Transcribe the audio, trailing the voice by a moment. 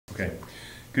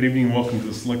Good evening and welcome to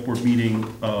the Select Board meeting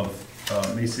of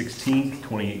May 16th,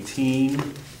 2018.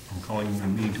 I'm calling the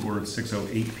meeting to order at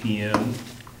 6:08 p.m.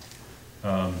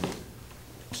 We'll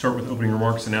start with opening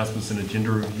remarks, announcements, and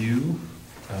agenda review.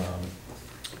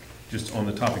 Just on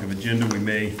the topic of agenda, we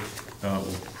may we'll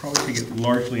probably take it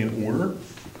largely in order.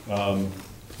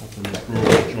 Hopefully Ms. Brewer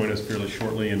will join us fairly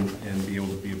shortly and be able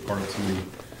to be a part of some of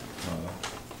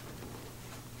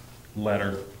the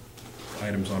latter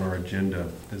items on our agenda.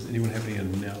 Does anyone have any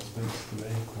announcements to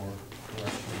make or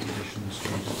additions,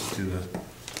 changes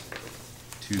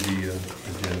to the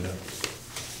agenda?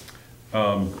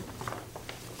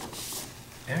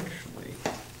 Actually,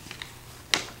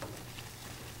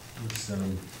 let's, is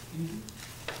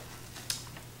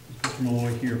Mr.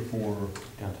 Malloy here for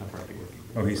downtown parking working?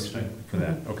 Oh, he's for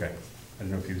that. Okay, I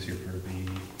didn't know if he was here for the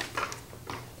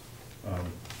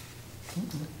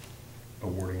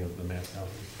awarding of the mass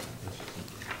housing.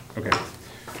 Okay.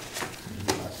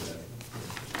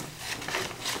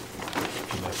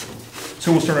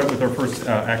 So we'll start out with our first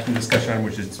action discussion item,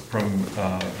 which is from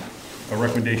a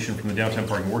recommendation from the Downtown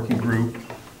Parking Working Group.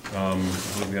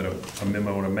 We've got a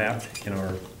memo and a map in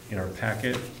our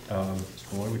packet.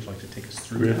 Mr. Malloy, would you like to take us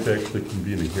through? Do we have to actually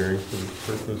convene a hearing for this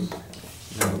purpose?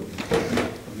 No,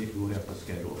 we'll have to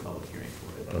schedule a public hearing for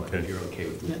it. Okay. If you're okay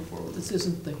with moving forward. This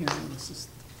isn't the hearing, this is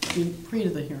pre to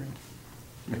the hearing.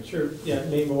 Sure, yeah,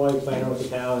 Nate Malloy, planner with the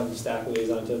town and staff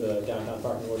liaison to the Downtown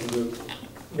Parking Working Group.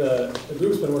 The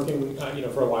group's been working,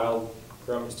 for a while,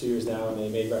 for almost 2 years now, and they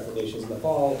made recommendations in the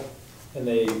fall, and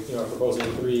they, are proposing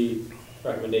 3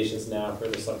 recommendations now for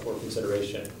the select board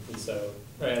consideration. And so,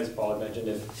 as Paul had mentioned,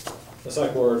 if the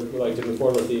select board would like to move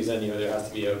forward with these, then, there has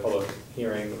to be a public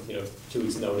hearing, 2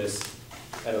 weeks' notice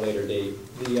at a later date.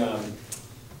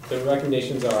 The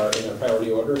recommendations are in a priority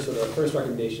order, so the first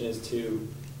recommendation is to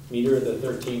meter the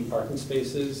 13 parking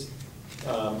spaces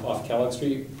off Kellogg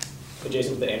Street,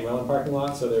 adjacent to the Ann parking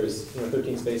lot. So there's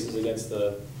 13 spaces against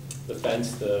the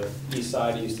fence. The east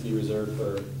side used to be reserved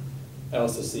for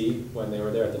LSC when they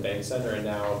were there at the bank center, and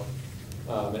now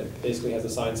it basically has a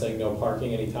sign saying no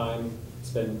parking anytime. It's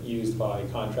been used by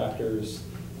contractors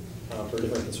for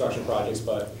different construction projects,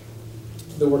 but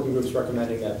the working group's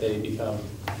recommending that they become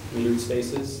metered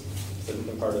spaces, so they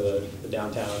become part of the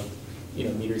downtown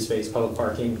metered space public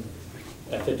parking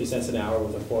at 50 cents an hour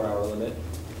with a 4-hour limit,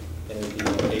 and it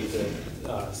would be 8 to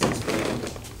 6 p.m.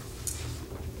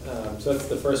 So that's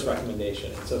the first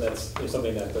recommendation. So that's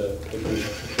something that the group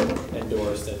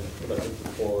endorsed and would like to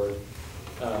put forward.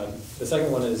 The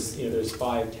second one is, there's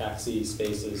 5 taxi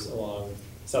spaces along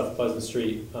South Pleasant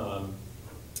Street,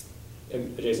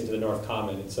 adjacent to the North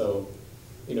Common, and so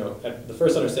the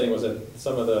first understanding was that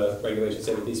some of the regulations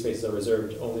say that these spaces are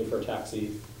reserved only for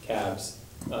taxi cabs.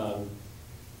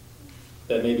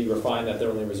 That may be refined that they're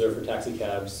only reserved for taxi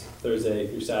cabs Thursday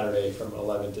through Saturday from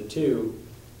 11 to 2.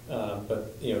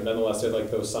 But nonetheless, they'd like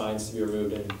those signs to be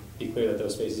removed and be clear that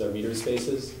those spaces are metered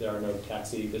spaces. There are no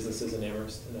taxi businesses in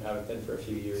Amherst, and there haven't been for a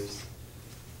few years.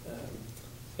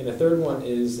 And the third one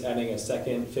is adding a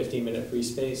second 15-minute free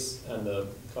space on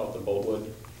called the Boltwood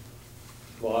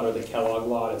lot or the Kellogg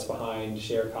lot. It's behind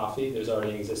Share Coffee. There's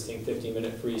already an existing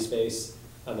 15-minute free space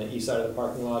on the east side of the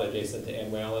parking lot adjacent to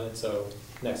Ann Whalen. And so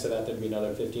next to that there'd be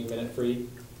another 15-minute free,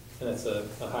 and that's a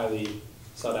highly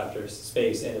sought after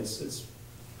space, and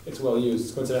it's well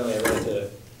used. Coincidentally, I ran into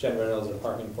Jen Reynolds, a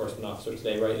parking enforcement officer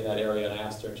today, right in that area, and I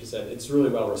asked her, and she said it's really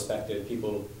well respected.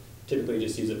 People typically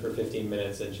just use it for 15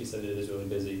 minutes, and she said it is really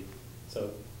busy.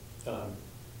 So,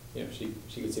 she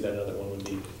could see that another one would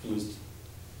be used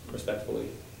respectfully.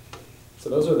 So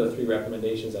those are the 3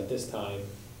 recommendations at this time.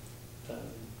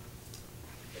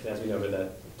 And as we noted,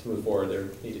 that to move forward, there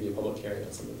need to be a public hearing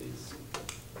on some of these.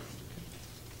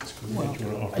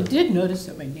 Well, I did notice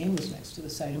that my name was next to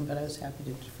this item, but I was happy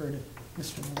to defer to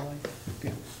Mr. Malloy.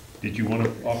 Okay. Did you want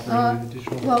to offer any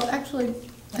additional? Well, actually,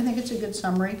 I think it's a good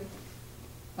summary.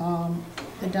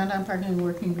 The Downtown Parking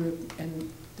Working Group,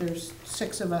 and there's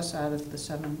 6 of us out of the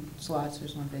 7 slots.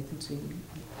 There's 1 vacancy.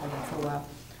 I've been for a while.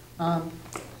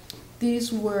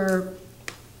 These were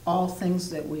all things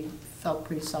that we felt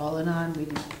pretty solid on. We,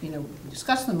 we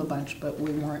discussed them a bunch, but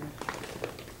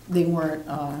they weren't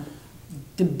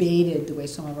debated the way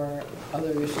some of our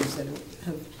other issues that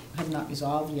have not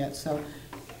resolved yet. So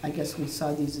I guess we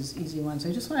saw these as easy ones.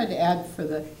 I just wanted to add for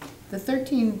the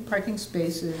 13 parking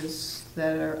spaces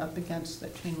that are up against the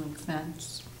chain link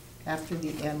fence after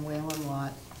the Ann Whalen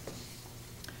lot.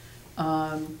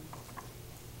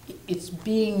 It's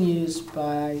being used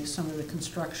by some of the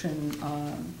construction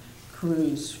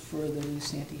crews for the new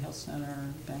Santee Health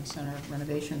Center, Bank Center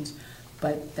renovations,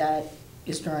 but that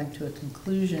is drawing to a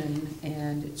conclusion,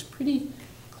 and it's pretty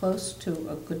close to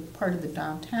a good part of the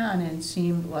downtown and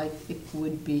seemed like it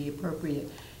would be appropriate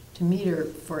to meter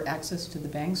for access to the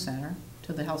Bank Center,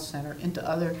 to the health center, and to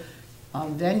other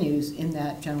venues in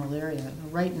that general area.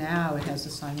 Right now, it has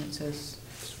a sign that says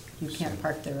you can't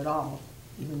park there at all,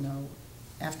 even though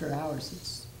after hours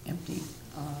it's empty,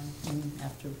 and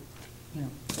after, 4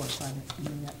 or 5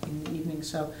 in the evening.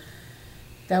 So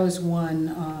that was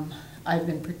one I've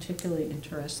been particularly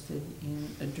interested in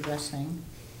addressing.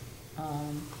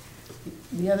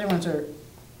 The other ones are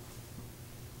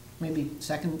maybe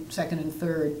second and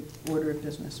third order of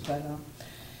business, but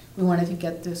we wanted to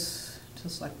get this to the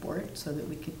select board so that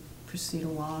we could proceed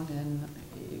along, and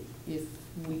if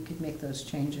we could make those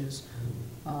changes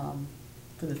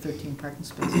for the 13 parking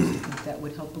spaces, I think that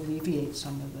would help alleviate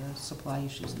some of the supply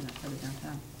issues in that part of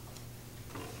downtown.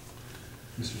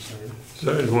 Mr. Senator?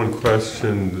 So I had one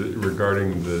question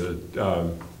regarding the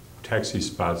taxi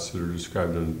spots that are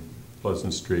described on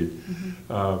Pleasant Street.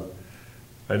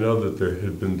 I know that there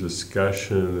had been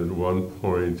discussion at one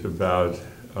point about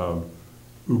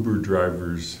Uber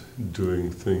drivers doing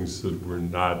things that were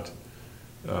not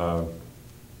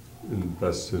in the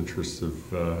best interest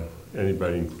of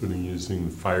anybody, including using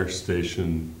the fire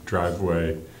station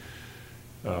driveway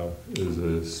as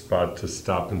a spot to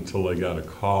stop until they got a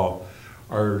call.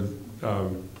 Are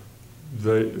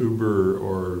the Uber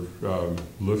or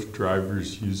Lyft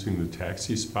drivers using the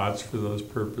taxi spots for those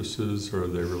purposes, or are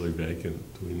they really vacant?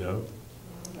 Do we know?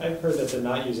 I've heard that they're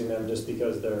not using them just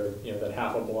because they're, that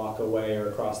half a block away or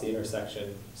across the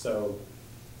intersection. So,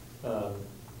 I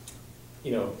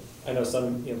know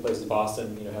some, places,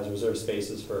 Boston, has reserved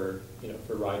spaces for,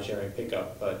 for ride sharing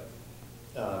pickup, but,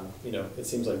 it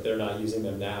seems like they're not using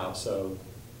them now. So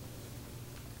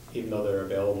even though they're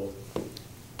available.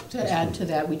 To add to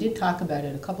that, we did talk about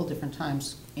it a couple different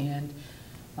times, and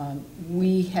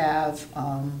we have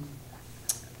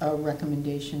a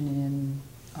recommendation in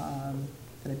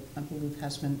that I believe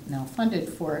has been now funded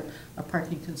for a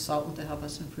parking consultant to help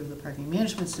us improve the parking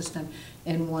management system.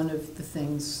 And one of the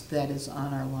things that is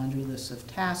on our laundry list of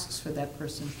tasks for that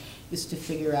person is to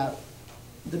figure out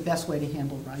the best way to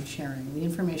handle ride sharing. The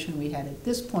information we had at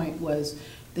this point was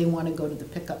they want to go to the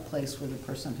pickup place where the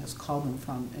person has called them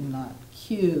from and not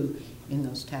queue in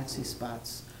those taxi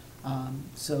spots.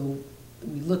 So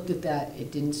we looked at that.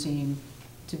 It didn't seem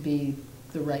to be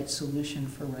the right solution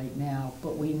for right now,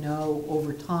 but we know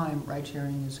over time ride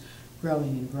sharing is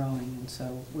growing and growing, and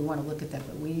so we want to look at that,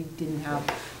 but we didn't have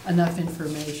enough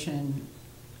information,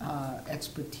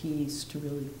 expertise to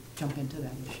really jump into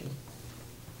that issue.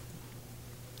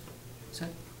 So,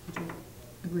 would you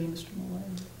agree, Mr. Malloy?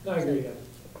 No, I agree, yeah.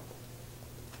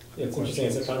 It's interesting,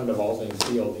 it's a kind of an evolving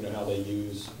field, how they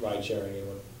use ride sharing and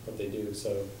what they do.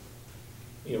 So,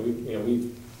 the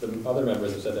other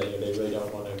members have said that, they really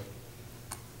don't want to,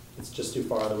 it's just too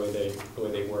far the way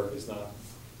they work is not,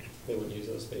 they wouldn't use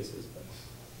those spaces.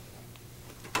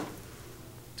 But.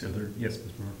 Yes,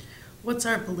 Ms. Moore. What's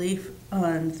our belief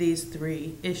on these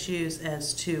 3 issues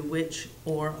as to which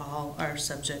or all are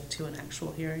subject to an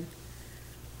actual hearing,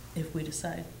 if we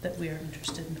decide that we are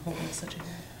interested in holding such a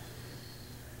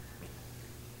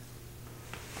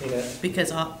hearing?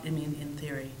 Because, in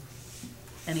theory,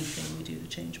 anything we do to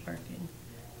change parking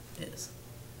is.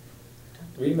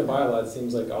 Reading the bylaw, it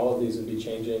seems like all of these would be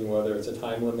changing, whether it's a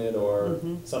time limit or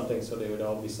something, so they would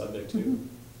all be subject to.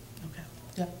 Okay.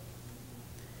 Yeah.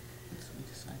 That's what we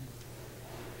decided.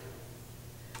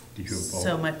 Do you have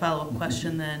So my follow-up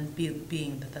question then,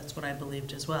 being that that's what I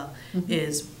believed as well,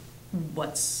 is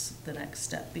what's the next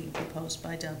step being proposed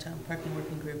by Downtown Parking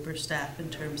Working Group or staff in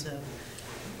terms of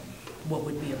what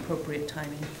would be appropriate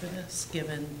timing for this,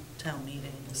 given town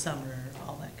meeting, summer,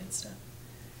 all that good stuff?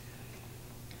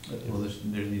 Well,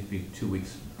 there needs to be 2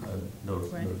 weeks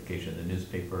notification in the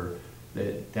newspaper.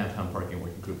 The Downtown Parking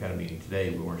Working Group had a meeting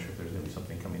today. We weren't sure if there's going to be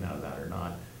something coming out of that or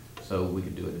not. So we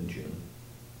could do it in June.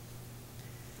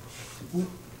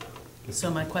 So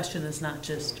my question is not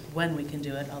just when we can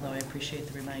do it, although I appreciate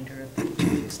the reminder of the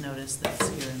 2 weeks' notice that's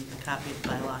here in the copy of the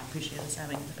bylaw. I appreciate us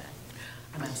having it in the back.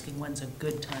 I'm asking when's a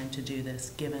good time to do this,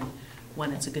 given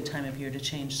when it's a good time of year to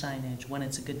change signage, when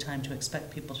it's a good time to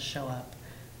expect people to show up,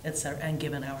 et cetera, and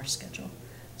given our schedule.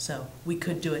 So we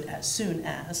could do it as soon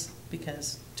as,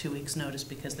 because 2 weeks' notice,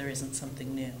 because there isn't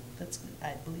something new. That's,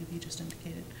 I believe you just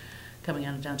indicated, coming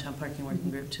out of Downtown Parking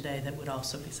Working Group today that would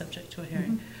also be subject to a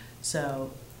hearing.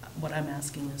 So what I'm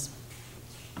asking is,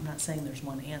 I'm not saying there's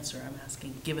one answer. I'm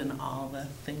asking, given all the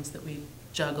things that we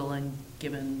juggle and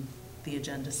given the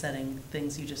agenda setting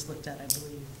things you just looked at, I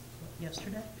believe,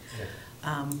 yesterday,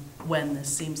 when this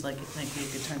seems like it might be a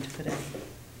good time to fit in.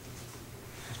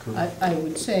 I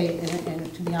would say,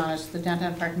 and to be honest, the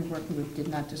downtown parking working group did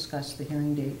not discuss the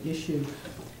hearing date issue.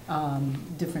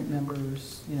 Different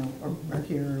members, you know, are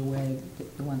here or away,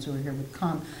 the ones who are here would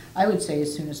come. I would say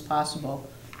as soon as possible,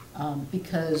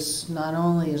 because not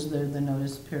only is there the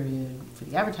notice period for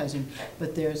the advertising,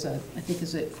 but there's I think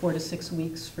is it 4 to 6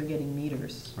 weeks for getting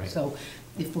meters. Right. So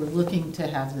if we're looking to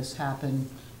have this happen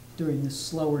during the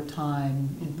slower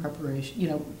time in preparation, you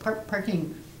know,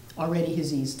 parking already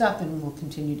has eased up and will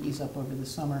continue to ease up over the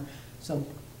summer. So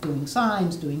doing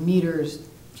signs, doing meters,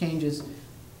 changes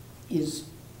is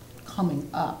coming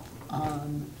up.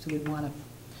 So we'd want to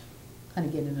kind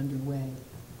of get it underway.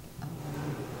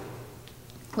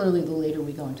 Clearly, the later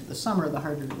we go into the summer, the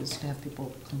harder it is to have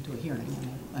people come to a hearing.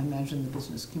 And I imagine the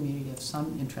business community has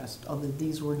some interest, although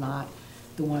these were not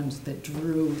the ones that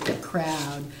drew the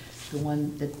crowd. The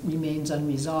one that remains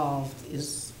unresolved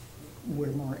is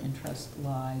where more interest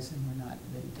lies, and we're not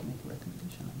ready to make a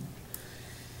recommendation on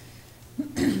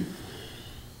that.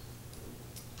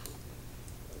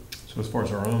 So as far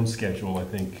as our own schedule, I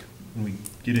think when we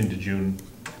get into June,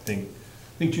 I think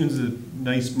June's a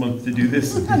nice month to do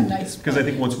this. Not a nice Because I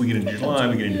think once we get into July,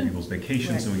 we get into Yeah. people's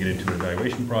vacations, and we get into an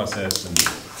evaluation process and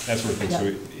that sort of thing.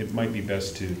 So it might be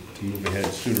best to move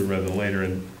ahead sooner rather than later.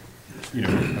 And, you know,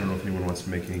 I don't know if anyone wants to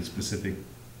make any specific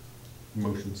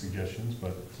motion suggestions,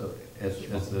 but. So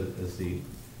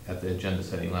at the agenda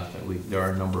setting last night, there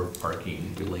are a number of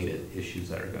parking related issues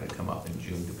that are gonna come up in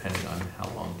June, depending on how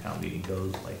long town meeting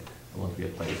goes, like Olympia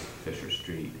Place, Fisher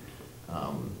Street. There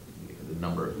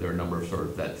are a number of sort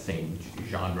of that same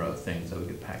genre of things that we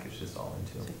could package this all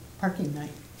into. Parking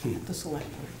night at the select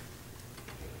board.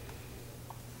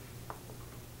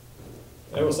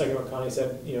 I will second what Connie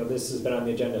said. You know, this has been on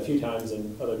the agenda a few times,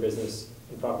 and other business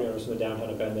and property owners from the downtown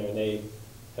have been there, and they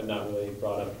have not really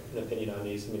brought up an opinion on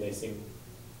these. I mean, they seem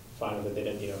fine with it. They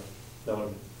didn't, you know, no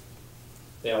one,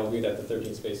 they all agree that the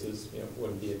 13 spaces, you know,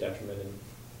 wouldn't be a detriment, and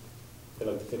they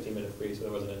like the 15-minute free, so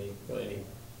there wasn't really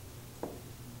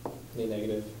any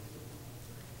negative.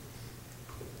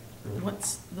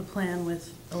 What's the plan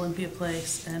with Olympia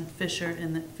Place and Fisher?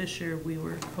 In that Fisher, we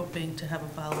were hoping to have a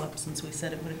follow-up since we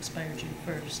said it would expire June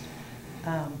 1st.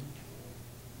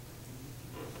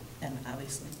 And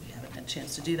obviously, we haven't had a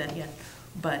chance to do that yet.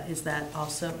 But is that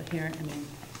also a hearing? I mean,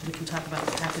 we can talk about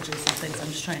packages and things. I'm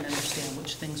just trying to understand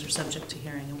which things are subject to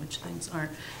hearing and which things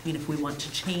aren't. I mean, if we want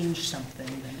to change something,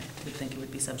 then I would think it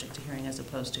would be subject to hearing as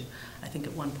opposed to, I think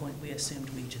at one point we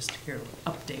assumed we just hear an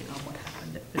update on what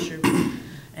happened at Fisher.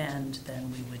 And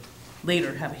then we would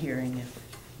later have a hearing if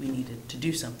we needed to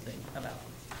do something about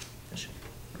Fisher.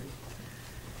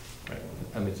 Right.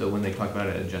 I mean, so when they talked about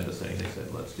an agenda setting, they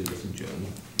said, let's do this in June.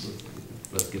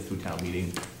 Let's get through town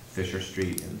meeting. Fisher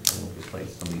Street and Olympia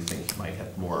Place, some of these things might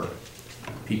have more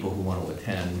people who want to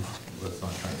attend. Let's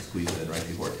not try and squeeze it in right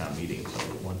before town meeting. So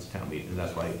once town meeting, and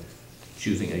that's why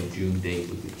choosing a June date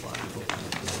would be logical.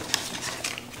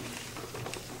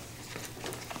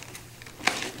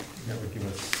 That would give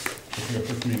us, I think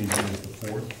our first meeting is the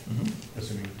 4th,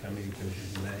 assuming town meeting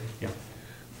finishes in May. Yeah.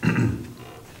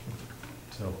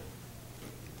 So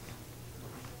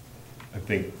I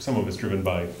think some of it's driven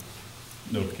by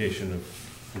notification of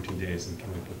 14 days and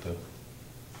can we put the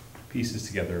pieces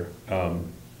together.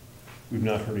 We've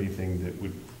not heard anything that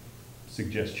would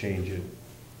suggest change at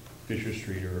Fisher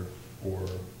Street or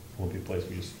Olympia Place.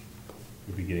 We just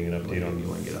would be getting an update on. You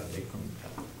want to get an update from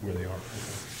where they are.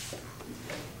 So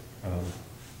I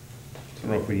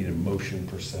don't know if we need a motion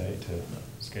per se to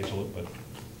schedule it, but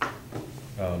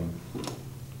I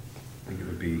think it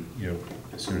would be, you know,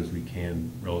 as soon as we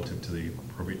can relative to the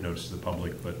appropriate notice to the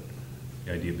public, but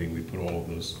the idea being we put all of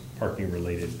those parking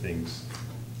related things,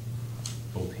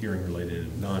 both hearing related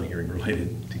and non-hearing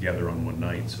related, together on one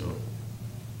night so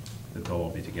that they'll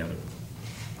all be together.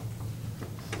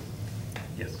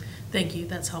 Yes. Thank you,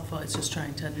 that's helpful. It's just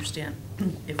trying to understand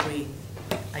if we,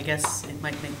 I guess it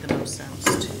might make the most sense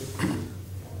to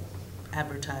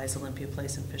advertise Olympia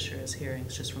Place and Fisher as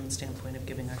hearings, just from the standpoint of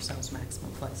giving ourselves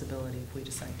maximum flexibility if we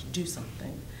decide to do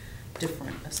something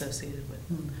different associated with,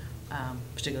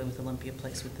 particularly with Olympia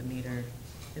Place with the meter.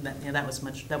 And that, you know, that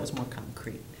was more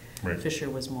concrete. Right. Fisher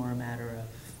was more a matter of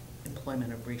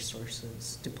employment of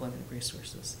resources, deployment of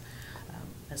resources,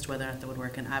 as to whether or not that would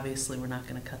work. And obviously, we're not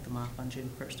going to cut them off on June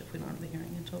 1st if we don't have the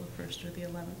hearing until the 1st or the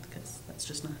 11th, because that's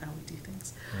just not how we do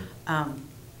things. Right.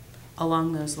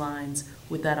 Along those lines,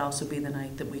 would that also be the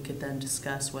night that we could then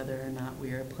discuss whether or not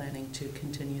we are planning to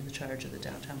continue the charge of the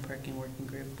downtown parking working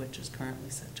group, which is currently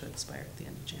set to expire at the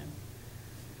end of June?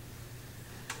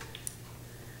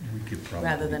 We could probably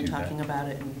rather than do talking that. about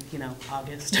it in, you know,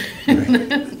 August. Right.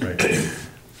 Right.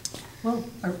 Well,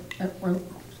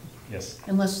 Yes.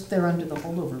 Unless they're under the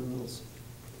holdover rules.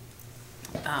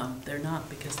 They're not,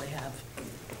 because they have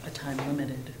a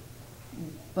time-limited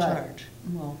But, charge.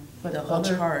 well, but The whole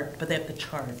other. charge, but they have the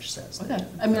charge says that. Okay,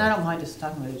 I mean, I don't mind just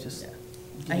talking about it, just. Yeah.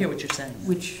 I hear what you're saying.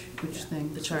 Which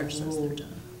thing? The charge says they're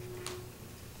done.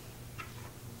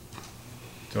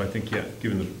 So I think, yeah,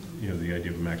 given the, the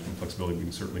idea of maximum flexibility, we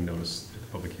can certainly notice at the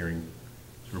public hearing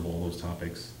sort of all those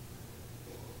topics.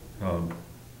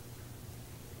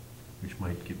 Which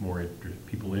might get more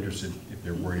people interested if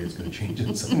they're worried it's gonna change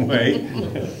in some way.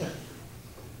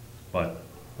 But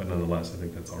nonetheless, I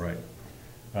think that's all right.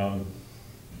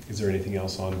 Is there anything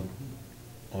else on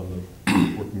the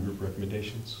working group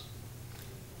recommendations?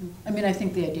 I mean, I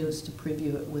think the idea was to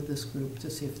preview it with this group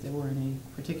to see if there were any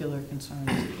particular concerns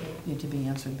that need to be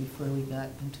answered before we got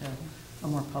into a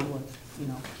more public,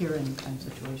 hearing kind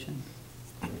of situation.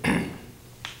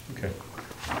 Okay,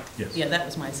 yes. Yeah, that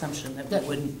was my assumption, that That- we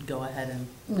wouldn't go ahead and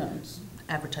No, it's,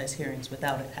 advertise hearings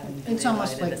without it having been it's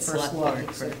almost invited like at first select look, board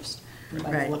except first. you might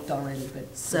have Right. looked already,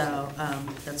 but. So,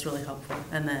 that's really helpful.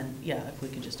 And then, yeah, if we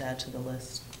could just add to the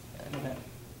list,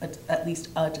 at least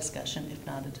a discussion, if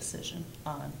not a decision,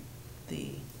 on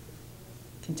the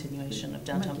continuation of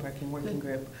downtown parking working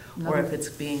group, or if it's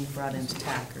being brought into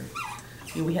TAC, or,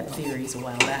 we had theories a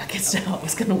while back as to how it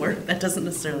was gonna work. That doesn't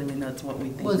necessarily mean that's what we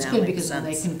think now Well, makes it's sense. good because then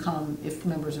they can come, if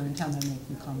members are in town, then they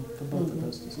can come for both of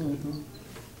those discussions. Mhm.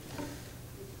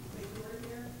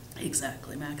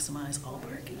 Exactly, maximize all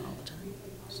parking all the time.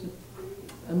 So,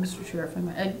 Mr. Sheriff,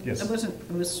 Yes. I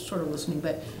was sort of listening,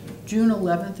 but June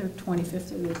 11th or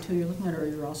 25th are the two you're looking at, or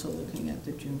you're also looking at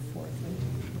the June 4th?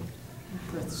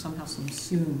 Right? Somehow seems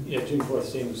soon. Yeah, June 4th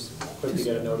seems quick to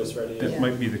get a notice ready. That Yeah.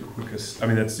 might be the quickest, I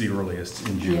mean, that's the earliest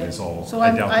in June Yeah. is all. So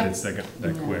I doubt that it's that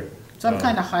Yeah. quick. So I'm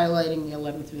kind of highlighting the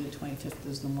 11th through the 25th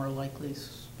as the more likely,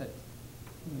 but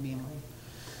maybe I'm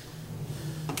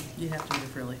wrong. You have to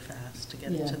move really fast to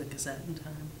get it Yeah. to the Gazette in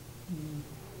time.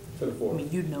 For the I 4th. mean,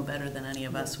 you'd know better than any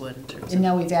of us would in terms of. And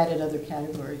now we've added other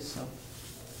categories, so.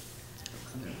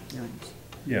 Other hearings.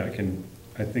 Yeah,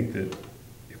 I think that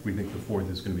if we think the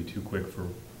 4th is gonna be too quick for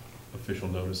official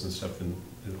notice and stuff, then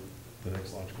the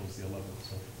next logical is the 11th,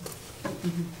 so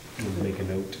we'll make a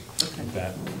note Okay. of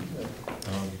that.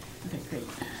 Okay, great.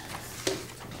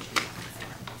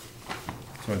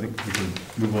 So I think we can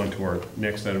move on to our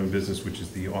next item of business, which is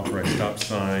the authorized stop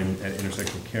sign at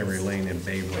intersection of Canterbury Lane and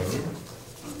Bay Road.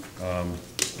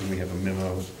 And we have a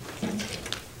memo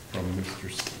from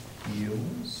Mr.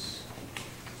 Steels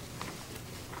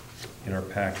in our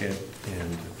packet,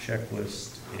 and a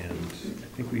checklist, and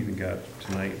I think we even got,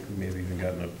 tonight, we may have even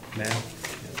gotten a map.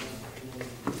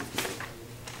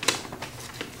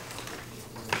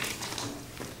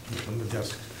 On the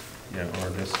desk. Yeah, on our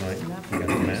desk tonight, we got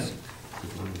the map,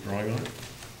 with a little drawing on it.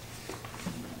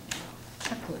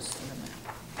 Checklist of the map.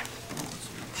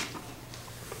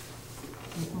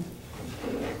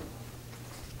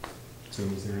 So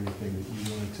is there anything that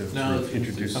you wanted to No, sort of it's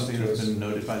introduce something to that's us? been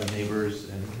noted by the neighbors,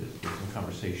 and there's some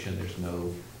conversation, there's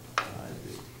no,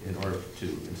 in order to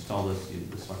install this,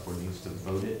 the select board needs to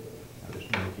vote it. There's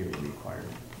no hearing required,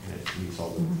 and it meets all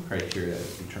the criteria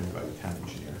as determined by the town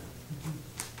engineer.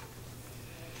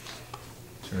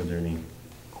 So are there any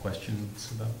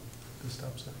questions about the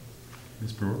stop sign?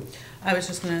 Ms. Brewer? I was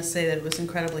just gonna say that it was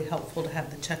incredibly helpful to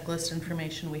have the checklist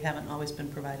information. We haven't always been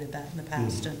provided that in the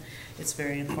past, and it's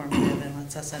very informative and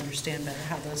lets us understand better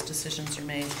how those decisions are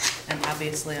made. And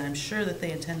obviously, I'm sure that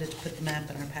they intended to put the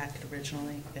map in our packet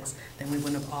originally, because then we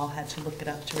wouldn't have all had to look it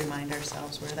up to remind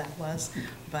ourselves where that was.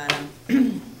 But, All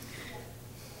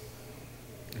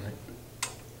right.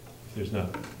 If there's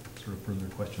not sort of further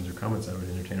questions or comments, I would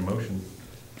entertain a motion.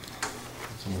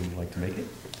 If someone would like to make it?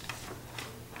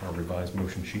 Our revised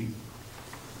motion sheet.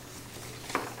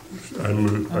 I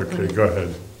move, okay, go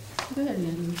ahead. Go ahead,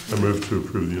 Andy. I move to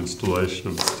approve the installation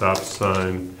of the stop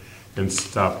sign and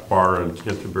stop bar on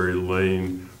Canterbury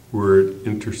Lane where it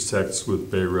intersects with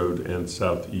Bay Road and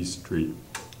Southeast Street.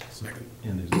 Second.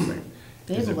 And there's a second.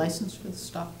 They have Is a there- license for the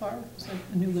stop bar? Is that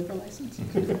a new liquor license?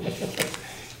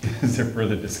 Is there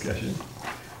further discussion?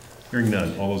 Hearing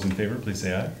none. All those in favor, please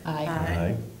say aye. Aye.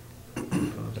 Aye.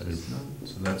 That is none.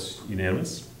 So that's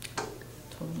unanimous.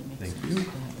 Totally makes Thank sense you. to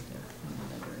have it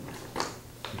there.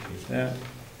 Appreciate that.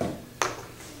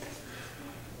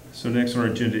 So next on our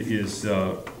agenda is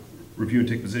review and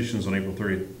take positions on April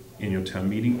 30th annual town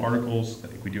meeting articles. I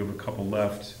think we do have a couple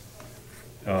left.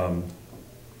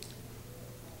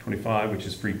 25, which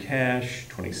is free cash,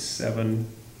 27,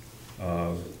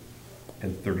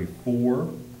 and 34.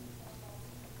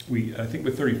 I think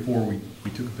with 34, we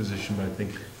took a position, but I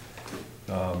think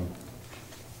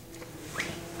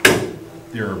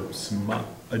there are some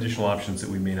additional options that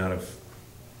we may not have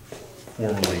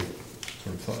formally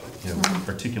sort of thought,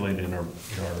 articulated in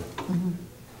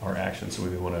our actions, so we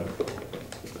may want to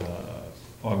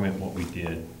augment what we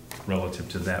did relative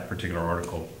to that particular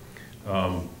article.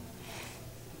 So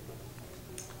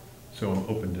I'm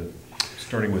open to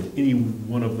starting with any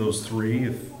one of those three.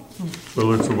 Well,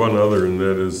 there's one other, and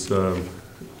that is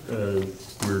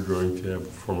we're going to have a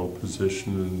formal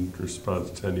position in response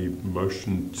to any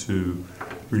motion to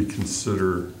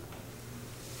reconsider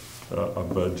a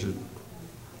budget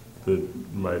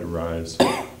that might arise.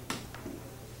 Right.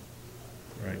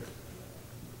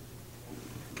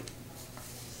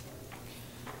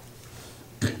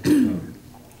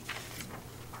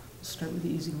 Start with the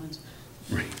easy ones.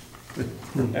 Right.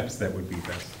 Perhaps that would be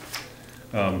best.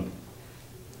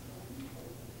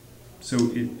 So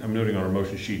I'm noting on our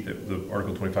motion sheet that the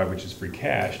Article 25, which is free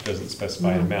cash, doesn't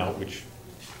specify an amount, which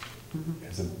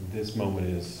as of this moment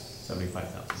is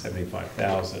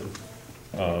 75,000.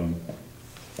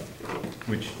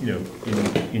 Which,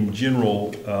 in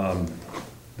general,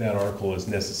 that article is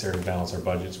necessary to balance our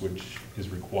budgets, which is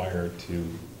required to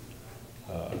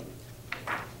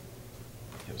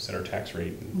set our tax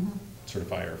rate and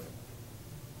certify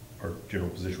our general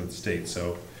position with the state.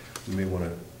 So we may want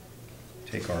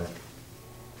to take our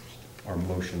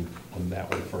motion on that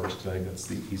one first, because I think that's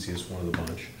the easiest one of the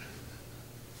bunch.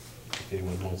 If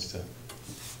anyone wants to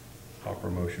offer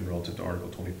a motion relative to Article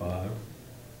 25.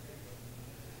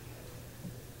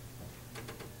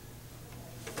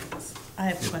 I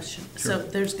have a question. Sure. So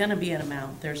there's gonna be an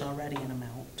amount, there's already an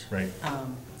amount. Right.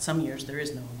 Some years there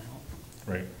is no amount.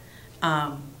 Right.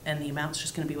 And the amount's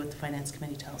just gonna be what the finance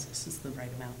committee tells us is the right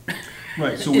amount.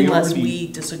 Right, so we Unless already. we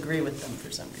disagree with them for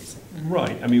some reason.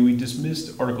 Right, I mean, we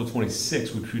dismissed Article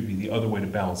 26, which would be the other way to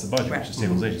balance the budget, Right. which is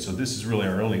stabilization. So this is really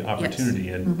our only opportunity,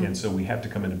 and so we have to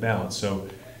come into balance. So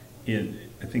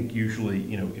I think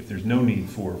usually, if there's no need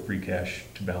for free cash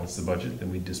to balance the budget,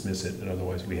 then we dismiss it, and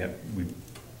otherwise we are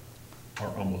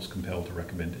almost compelled to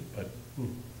recommend it, but.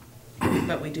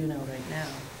 But we do know right now,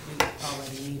 we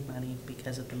already need money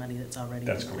because of the money that's already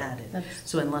That's been correct. added. That's-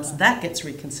 So unless that gets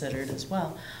reconsidered as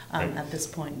well, Right. at this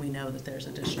point, we know that there's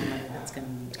additional money that's gonna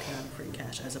need to come out of free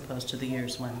cash, as opposed to the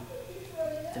years when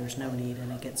there's no need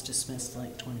and it gets dismissed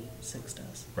like 26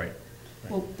 does. Right.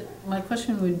 Well, my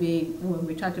question would be, when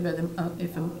we talked about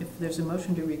if there's a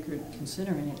motion to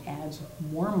reconsider and it adds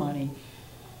more money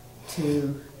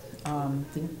to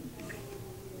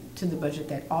the budget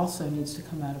that also needs to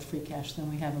come out of free cash, then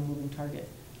we have a moving target.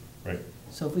 Right.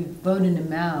 So if we vote an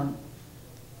amount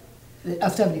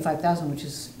of 75,000, which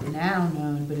is now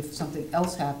known, but if something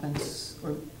else happens,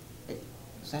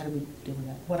 so how do we deal with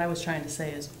that? What I was trying to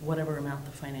say is whatever amount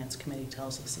the finance committee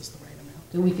tells us is the right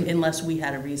amount. Then we could. Unless we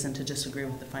had a reason to disagree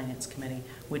with the finance committee,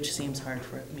 which seems hard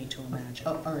for me to imagine.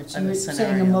 Oh, all right, so in a you're saying a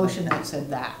scenario motion like that said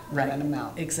that, not Right. an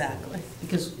amount, Exactly.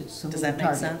 because it's a Does moving that make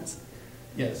target. sense?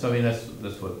 Yeah, so I mean,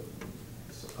 that's what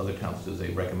other towns do, is they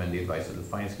recommend the advice of the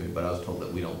finance committee, but I was told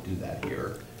that we don't do that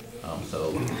here.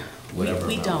 So whatever.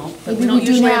 We amount- don't, but Maybe we don't we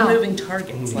do usually now. have moving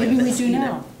targets like Maybe we this do either.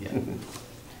 now. Yeah.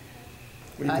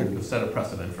 We I- could We'll set a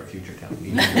precedent for future town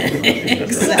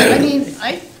meetings. I mean,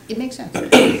 it makes sense.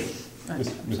 All right,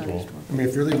 Mr. sorry, Wall. Mr. Wall. I mean,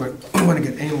 if you really want to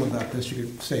get anal about this, you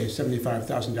could say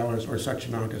 $75,000 or such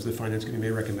amount as the finance committee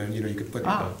may recommend, you could put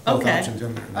Ah, both okay. options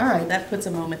in there. All right, That puts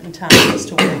a moment in time as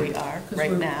to where we are 'Cause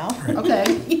right we're- now.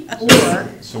 okay, or,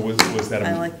 So was that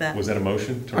I like that. was that a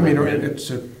motion to I mean, recommend?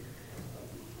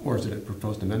 or is it a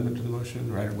proposed amendment to the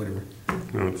motion, right, or whatever?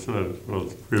 No, it's not. Well,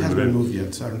 It hasn't been moved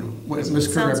yet, so I don't know. What, Ms.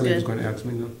 Kerr, I Sounds believe, is good. going to add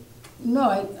something, though?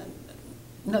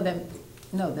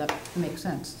 no, that makes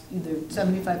sense. Either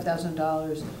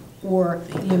 $75,000 or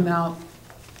the amount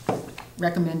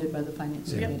recommended by the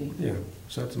finance Yeah. committee. Yeah,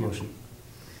 so that's a motion.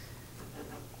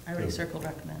 I already circled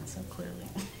recommend, so clearly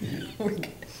we're good.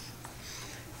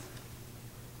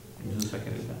 Who's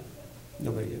seconded that?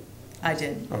 Nobody yet. I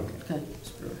did. Okay. Okay.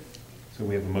 So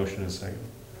we have a motion and a second.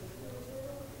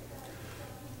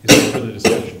 Is there further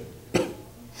discussion?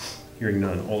 Hearing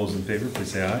none. All those in favor,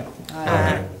 please say aye.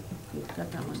 Aye. Good,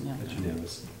 got that one, yeah. That's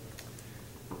unanimous.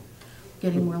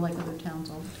 Getting more like other towns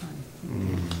all the time.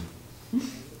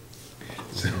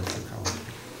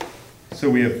 So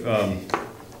we have,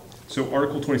 so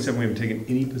Article 27, we haven't taken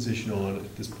any position on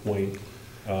at this point.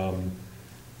 There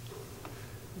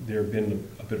have been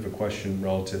a bit of a question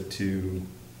relative to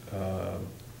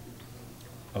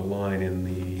a line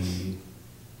in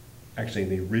actually in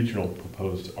the original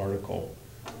proposed article.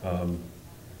 Do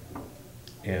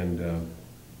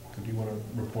you want to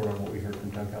report on what we heard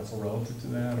from town council relative to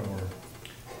that, or?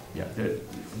 Yeah,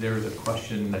 there was a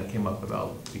question that came up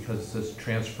about, because it says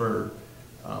transfer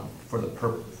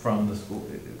from the school,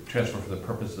 transfer for the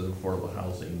purpose of affordable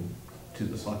housing to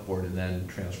the select board, and then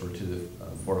transfer to the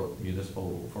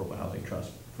municipal affordable housing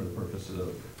trust for the purposes of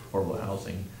affordable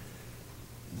housing.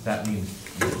 That means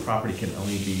the property can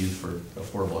only be used for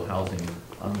affordable housing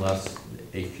unless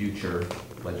a future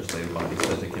legislative body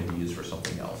says it can be used for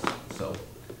something else. So,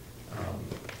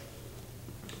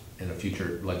 and a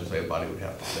future legislative body would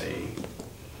have to say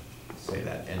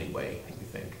that anyway, we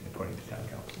think, according to town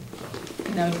council.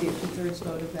 And that would be a 2/3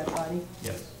 vote of that body?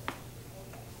 Yes.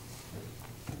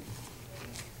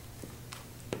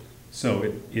 So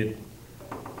it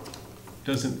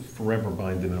doesn't forever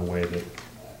bind them in a way that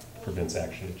prevents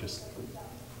action. It just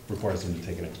requires them to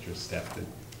take an extra step that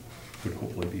would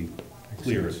hopefully be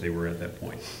clear if they were at that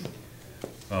point.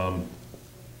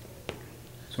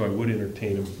 So I would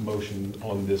entertain a motion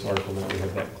on this article now that we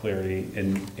have that clarity,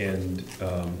 and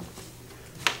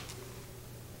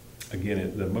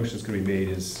again, the motion that's going to be made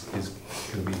is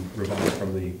going to be revised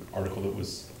from the article that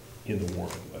was in the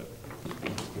warrant, but.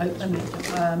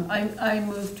 I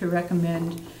move to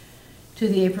recommend to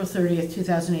the April 30th,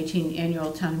 2018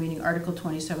 annual town meeting, Article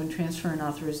 27, transfer and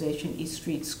authorization East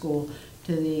Street School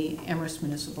to the Amherst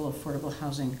Municipal Affordable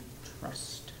Housing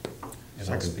Trust. And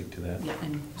I'll speak to that. Yeah,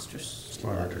 and Mr.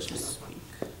 Slaughter to speak.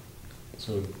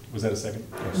 So, was that a second?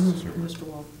 Mr.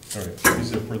 Wall. All right,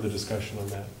 is there further discussion on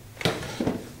that?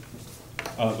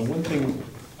 The one thing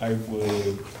I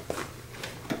would,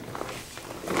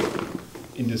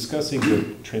 in discussing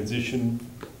the transition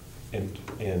and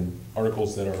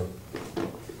articles that are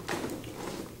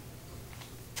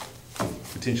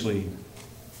potentially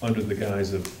under the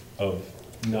guise of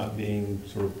not being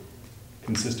sort of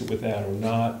consistent with that or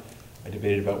not, I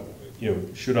debated about,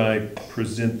 should I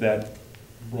present that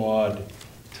broad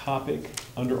topic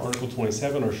under Article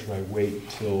 27, or should I wait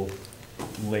till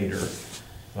later?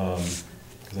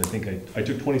 Because I think I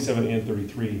took 27 and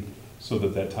 33 so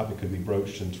that topic could be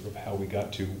broached and sort of how we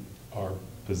got to our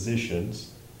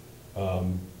positions.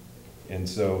 And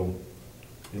so,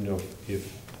 I didn't know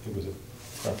if it was a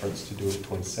preference to do it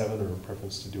 27 or a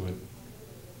preference to do it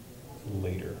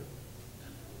later,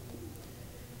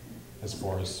 as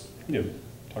far as,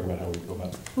 talking about how we go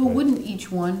about it. Well, wouldn't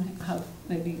each one have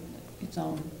maybe its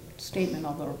own statement,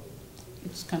 although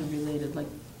it's kind of related, like,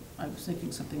 I was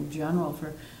thinking something general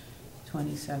for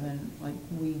 27, like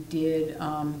we did,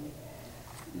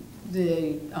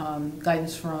 the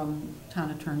guidance from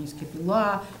town attorney Skippy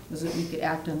Law was that we could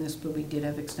act on this, but we did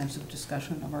have extensive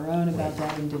discussion of our own about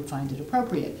that and did find it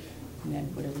appropriate. And then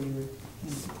whatever we were,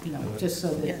 just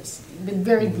so that, Yes. been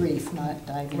very brief, not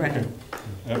diving Right. in.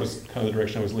 That was kind of the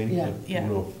direction I was leaning. Yeah. I don't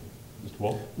know if, Mr.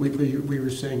 Wall? We were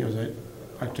saying, as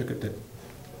I took it, that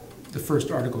the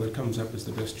first article that comes up is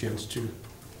the best chance to,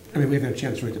 I mean, we haven't had a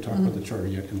chance really to talk about the charter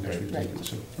yet, and that's we've taken,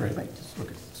 so, right. Right, just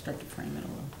Okay. start to frame it a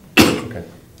little. Okay.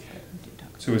 We did talk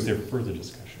about So is there further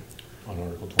discussion on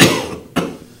Article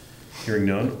 27? Hearing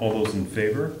none, all those in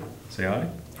favor, say aye.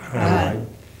 Aye.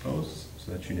 Opposed?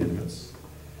 So that's unanimous.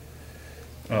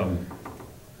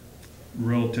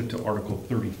 Relative to Article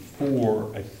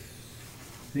 34, I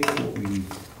think what we, and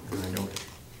I don't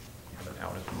have it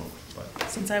out at the moment, but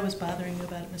Since I was bothering you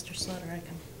about it, Mr. Slaughter, I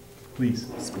can please.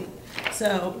 speak.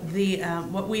 So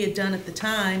what we had done at the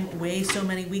time, way so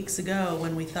many weeks ago,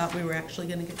 when we thought we were actually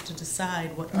gonna get to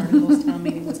decide what articles town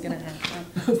meeting was gonna have,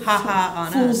 ha-ha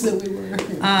on Fools us. that we were.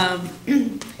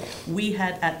 We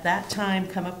had at that time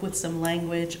come up with some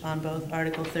language on both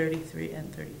Article 33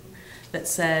 and 34 that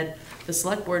said, the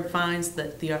select board finds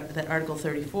that that Article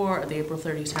 34 of the April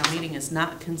 30 town meeting is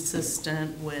not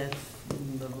consistent with,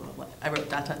 I wrote ...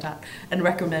 and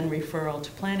recommend referral to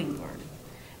planning board.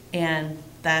 And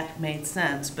that made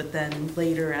sense, but then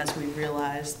later, as we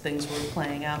realized things were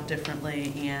playing out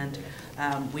differently, and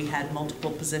we had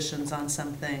multiple positions on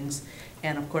some things,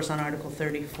 and of course on Article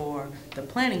 34, the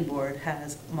planning board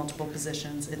has multiple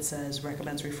positions. It says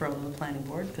recommends referral to the planning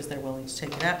board because they're willing to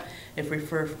take it up. If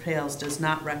refer fails, does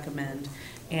not recommend.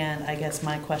 And I guess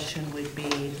my question would be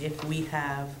if we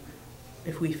have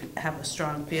a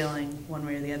strong feeling one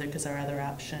way or the other, because our other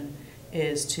option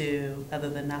is to, other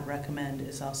than not recommend,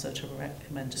 is also to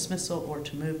recommend dismissal or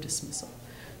to move dismissal.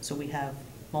 So we have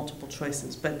multiple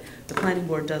choices, but the planning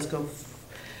board does go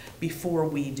before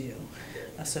we do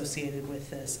associated with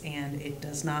this, and it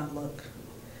does not look,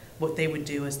 what they would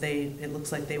do is it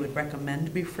looks like they would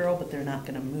recommend referral, but they're not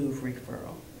gonna move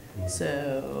referral.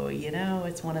 So,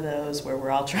 it's one of those where we're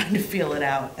all trying to feel it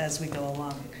out as we go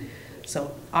along.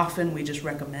 So often we just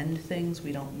recommend things,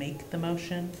 we don't make the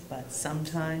motion, but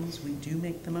sometimes we do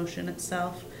make the motion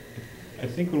itself. I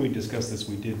think when we discussed this,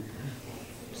 we did,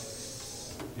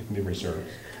 if memory serves,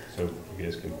 so you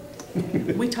guys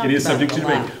can. We talked It is about subject it to a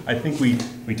debate. lot. I think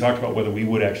we talked about whether we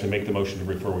would actually make the motion to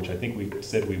refer, which I think we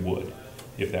said we would,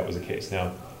 if that was the case.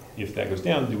 Now, if that goes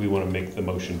down, do we want to make the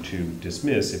motion to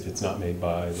dismiss if it's not made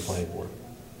by the planning board?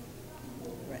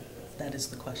 Right, that is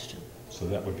the question. So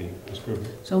that would be approved.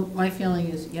 So my feeling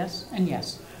is yes and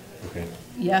yes. Okay.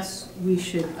 Yes, we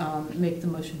should make the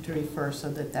motion to refer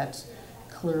so that that's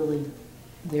clearly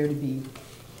there to be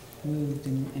moved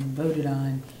and voted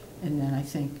on. And then I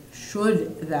think,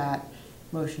 should that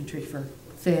motion to refer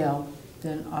fail,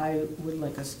 then I would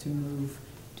like us to move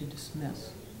to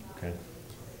dismiss. Okay.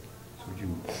 So would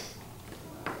you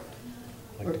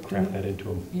Or like to do craft we- that into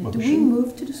a Yeah, motion? do we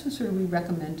move to dismiss, or do we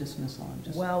recommend dismissal? I'm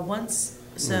just- Well,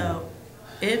 so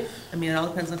I mean, it all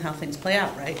depends on how things play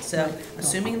out, right? So Right.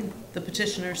 assuming the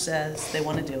petitioner says they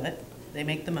want to do it, they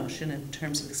make the motion in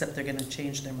terms of, except they're gonna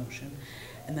change their motion,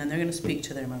 and then they're gonna speak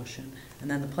to their motion, and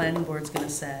then the planning board's gonna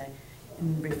say,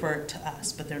 refer it to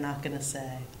us, but they're not gonna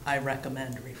say, I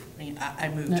recommend, I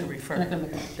move No, to not refer. gonna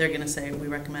make it. They're gonna say, we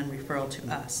recommend referral to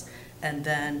us. And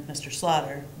then Mr.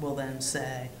 Slaughter will then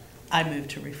say, I move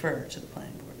to refer to the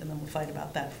planning board. And then we'll fight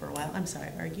about that for a while. I'm sorry,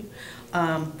 argue,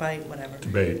 fight, whatever.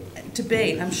 Debate.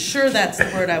 Debate, I'm sure that's the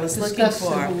word I was looking Discuss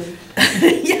for.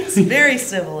 civilly. Yes, very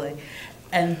civilly.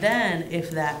 And then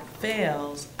if that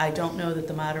fails, I don't know that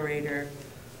the moderator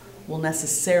will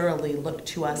necessarily look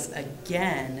to us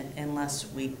again unless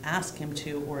we ask him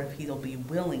to, or if he'll be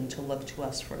willing to look to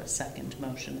us for a second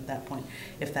motion at that point,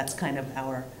 if that's kind of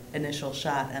our initial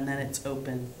shot, and then it's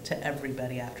open to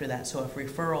everybody after that. So if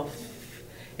referral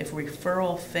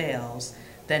fails,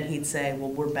 then he'd say, well,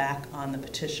 we're back on the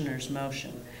petitioner's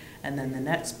motion. And then the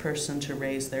next person to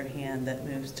raise their hand that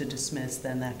moves to dismiss,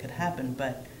 then that could happen.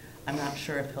 But I'm not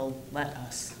sure if he'll let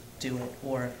us do it,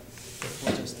 or if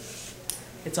we'll just,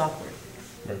 it's awkward.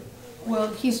 Right.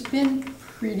 Well, he's been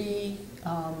pretty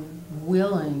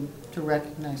willing to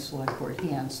recognize select board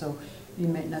hands, so you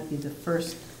might not be the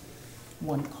first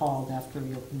one called after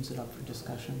he opens it up for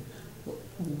discussion. But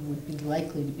we would be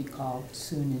likely to be called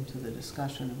soon into the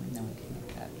discussion, and we know we can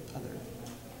make that other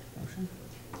motion.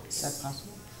 Is that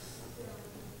possible?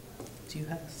 Do you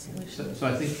have a solution? So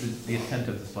I think the intent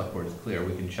of the select board is clear.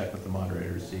 We can check with the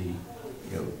moderator to see,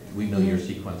 we know your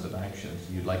sequence of actions.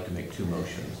 You'd like to make two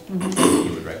motions. He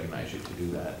would recognize you to do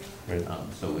that. Right.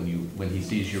 So when he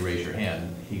sees you raise your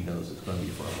hand, he knows it's going to be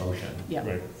for a motion Yeah.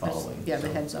 Right. following. Yeah, the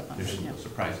So heads up on There's it, yeah. no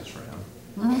surprises for him.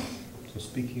 Mhm. So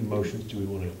speaking of motions, do we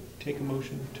want to take a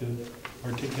motion to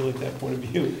articulate that point of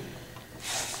view?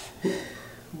 I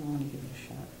want to give it a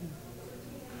shot.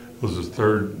 Well, the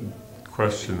third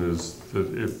question is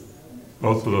that if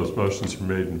both of those motions are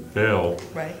made and fail,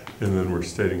 Right. and then we're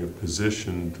stating a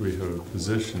position, do we have a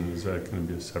position? Is that going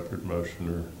to be a separate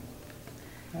motion,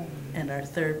 And our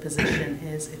third position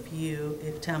is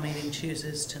if town meeting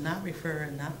chooses to not refer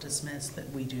and not dismiss, that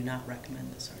we do not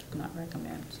recommend this article. Not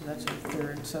recommend, so that's our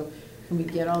third. So can we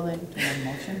get all that into one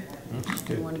motion?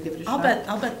 Do you want to give it a shot?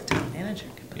 I'll bet the town manager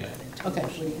can put Yeah. that into. Okay, a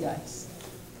what do motion. you got?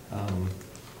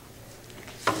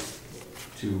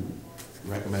 To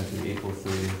recommend to the April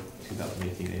 30,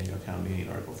 2018 annual town meeting,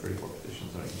 Article 34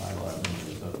 petition zoning bylaw,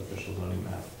 amendment of official zoning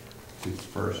map, to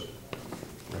first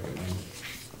recommend,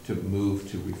 to move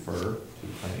to refer to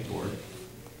the planning board.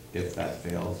 If that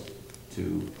fails,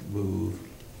 to move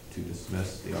to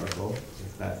dismiss the article.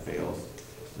 If that fails,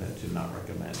 then to not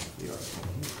recommend the article.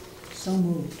 So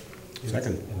moved.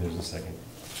 Second. And there's a second.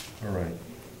 All right.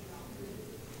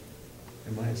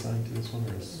 Am I assigned to this one,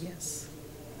 or is? Yes,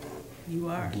 you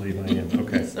I are. believe I am,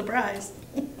 okay. Surprise.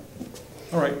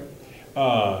 All right.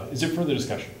 Is there further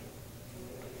discussion?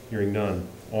 Hearing none.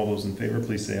 All those in favor,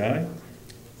 please say aye.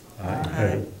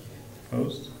 Aye.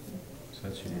 Opposed? So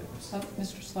that's unanimous. So,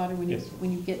 Mr. Slaughter, when Yes.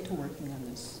 you get to working on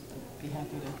this, I'd be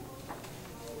happy to,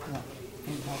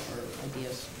 any help or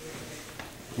ideas.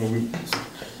 Well,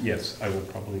 yes, I will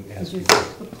probably ask you. The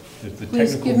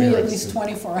Please technical give me at merits least and-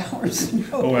 24 hours.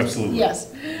 Oh, absolutely.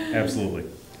 Yes. Absolutely.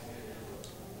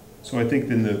 So I think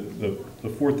then the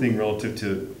fourth thing relative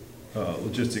to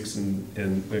logistics and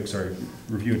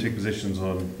review and take positions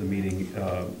on the meeting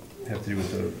have to do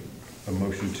with a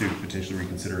motion to potentially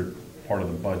reconsider part of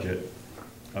the budget.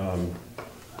 Do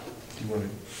you want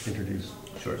to introduce?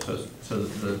 Sure, so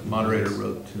the moderator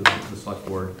wrote to the select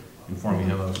board informing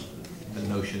him of the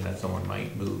notion that someone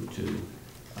might move to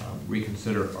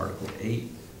reconsider Article 8.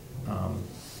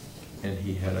 And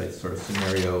he had a sort of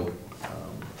scenario,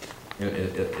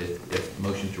 if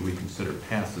motion to reconsider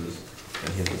passes,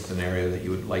 then he has a scenario that he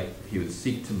would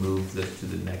seek to move this to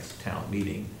the next town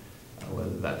meeting, whether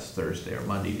that's Thursday or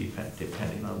Monday,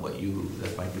 depending on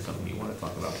that might be something you want to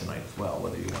talk about tonight as well,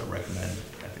 whether you want to recommend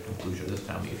at the the conclusion of this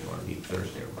town meeting, if you want to meet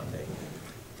Thursday or Monday.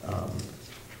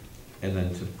 And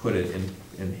then to put it in,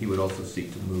 and he would also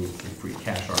seek to move the free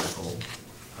cash article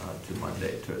to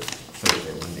Monday, to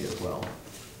Thursday, Monday as well.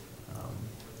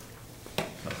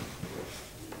 So.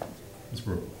 Ms.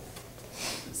 Brewer.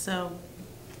 So,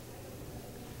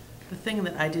 the thing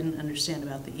that I didn't understand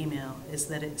about the email is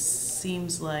that it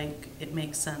seems like it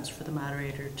makes sense for the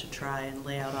moderator to try and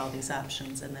lay out all these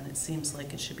options, and then it seems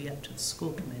like it should be up to the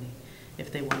school committee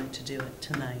if they wanted to do it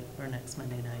tonight or next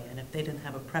Monday night. And if they didn't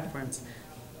have a preference,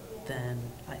 then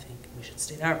I think we should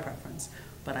state our preference.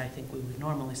 But I think we would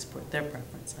normally support their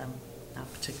preference. I'm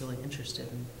not particularly interested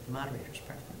in the moderator's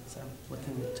preference. I'm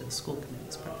looking to the school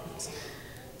committee's preference.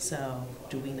 So,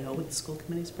 do we know what the school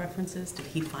committee's preference is? Did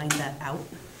he find that out?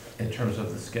 In terms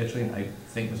of the scheduling, I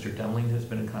think Mr. Demling has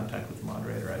been in contact with the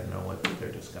moderator. I don't know what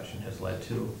their discussion has led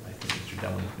to. I think Mr.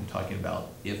 Demling's been talking about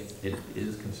if it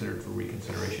is considered for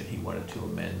reconsideration, he wanted to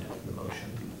amend the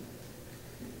motion.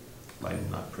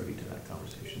 I'm not privy to that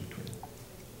conversation between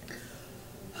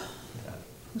that.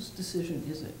 Whose decision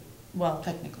is it? Well,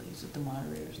 Technically, is it the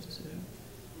moderator's decision?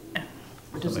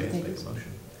 Or does Somebody it has think to make it's? a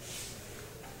motion.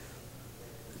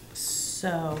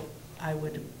 so I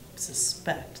would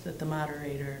suspect that the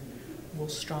moderator will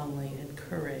strongly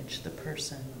encourage the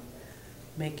person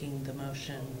making the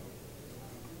motion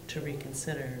to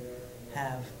reconsider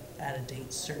have at a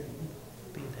date certain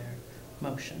be their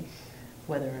motion.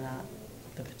 Whether or not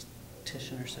the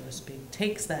petitioner, so to speak,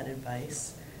 takes that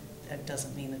advice, that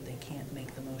doesn't mean that they can't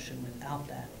make the motion without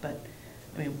that. But,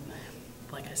 I mean,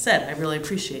 like I said, I really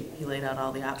appreciate he laid out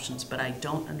all the options, but I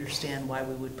don't understand why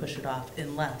we would push it off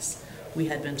unless we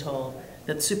had been told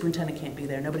that the superintendent can't be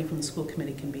there, nobody from the school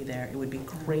committee can be there. It would be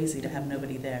crazy to have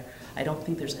nobody there. I don't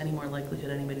think there's any more likelihood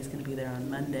anybody's going to be there on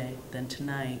Monday than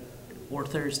tonight, or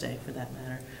Thursday for that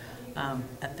matter,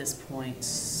 at this point.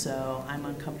 So I'm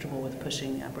uncomfortable with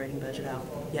pushing the operating budget out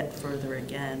yet further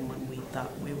again when we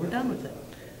thought we were done with it.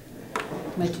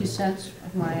 My 2 cents,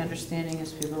 my understanding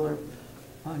is people are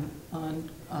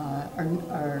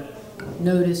are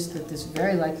noticed that this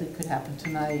very likely could happen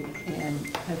tonight and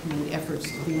have made efforts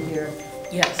to be here.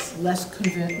 Yes.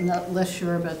 Less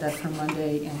sure about that for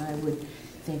Monday, and I would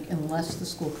think unless the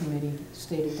school committee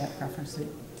stated that preference, that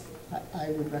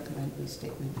I would recommend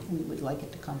we would like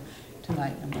it to come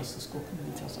tonight unless the school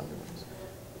committee feels otherwise.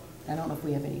 I don't know if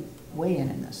we have any weigh-in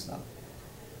in this, though.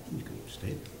 You can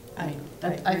state.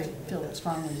 I feel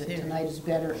strongly that tonight is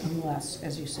better unless,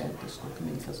 as you said, the school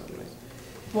committee feels otherwise.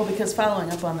 Well, because following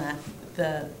up on that,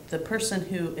 the person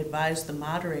who advised the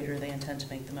moderator they intend to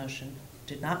make the motion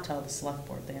did not tell the select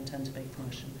board they intend to make the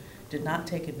motion, did not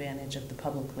take advantage of the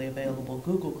publicly available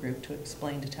Google group to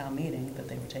explain to town meeting that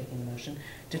they were taking the motion,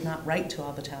 did not write to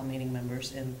all the town meeting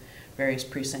members in various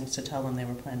precincts to tell them they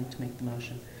were planning to make the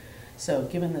motion. So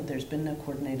given that there's been no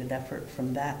coordinated effort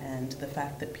from that end, the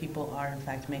fact that people are in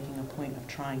fact making a point of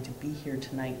trying to be here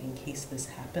tonight in case this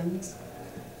happens,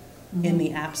 in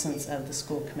the absence of the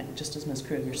school committee, just as Ms.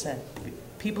 Kruger said,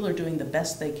 people are doing the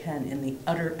best they can in the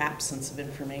utter absence of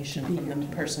information from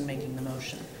the person making the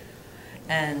motion.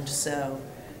 And so,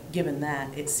 given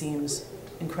that, it seems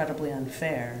incredibly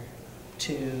unfair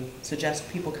to suggest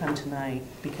people come tonight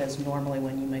because normally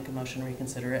when you make a motion to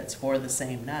reconsider, it's for the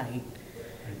same night.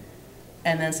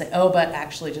 And then say, oh, but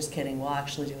actually, just kidding, we'll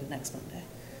actually do it next Monday.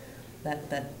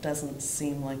 That doesn't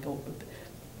seem like,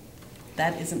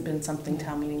 that hasn't been something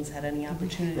town meetings had any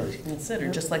opportunity to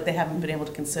consider, just like they haven't been able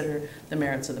to consider the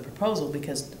merits of the proposal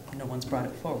because no one's brought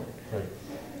it forward. Right.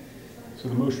 So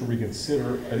the motion to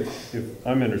reconsider, if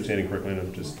I'm understanding correctly, and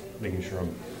I'm just making sure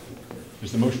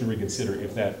there's the motion to reconsider.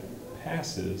 If that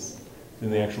passes, then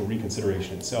the actual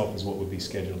reconsideration itself is what would be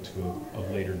scheduled to a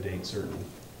later date certain.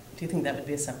 Do you think that would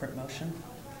be a separate motion?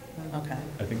 Okay.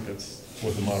 I think that's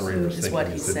what the moderator is Is thinking. what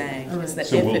he's saying, is that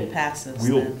So if we'll- it passes,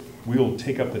 We'll, then. we'll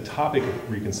take up the topic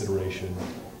of reconsideration,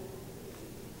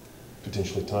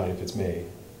 potentially tonight if it's made,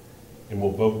 and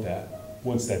we'll vote that.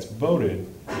 Once that's voted,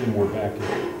 then we're back,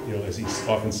 as he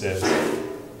often says,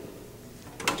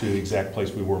 to the exact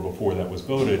place we were before that was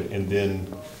voted, and then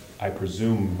I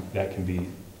presume that can be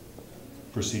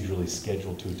procedurally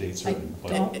scheduled to a date I certain.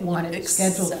 But don't want it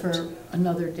scheduled Except- for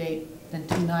another date than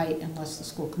tonight unless the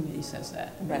school committee says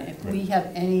that. I mean, Right. If we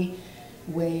have any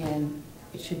weigh-in,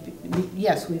 it should be,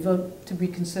 yes, we vote to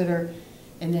reconsider,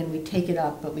 and then we take it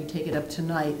up, but we take it up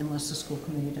tonight unless the school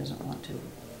committee doesn't want to.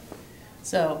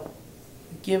 So,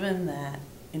 given that,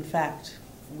 in fact,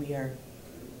 we are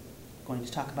going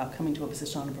to talk about coming to a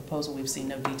position on a proposal we've seen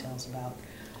no details about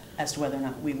as to whether or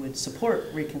not we would support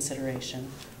reconsideration,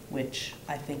 which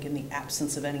I think in the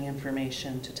absence of any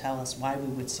information to tell us why we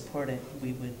would support it,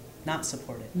 we would not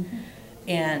support it.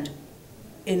 And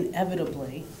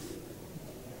inevitably,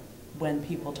 when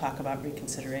people talk about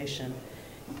reconsideration,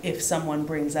 if someone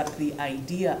brings up the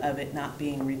idea of it not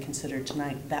being reconsidered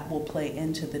tonight, that will play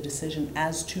into the decision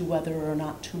as to whether or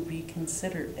not to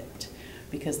reconsider it.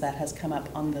 Because that has come up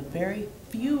on the very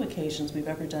few occasions we've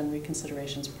ever done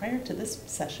reconsiderations prior to this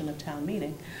session of town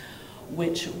meeting,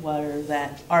 which were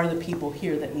that are the people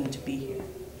here that need to be here.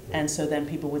 And so then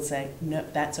people would say, no,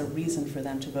 that's a reason for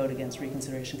them to vote against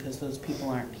reconsideration because those people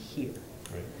aren't here.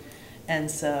 Right. And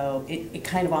so it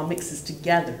kind of all mixes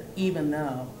together, even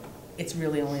though it's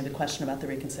really only the question about the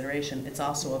reconsideration. It's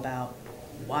also about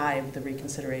why the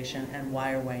reconsideration and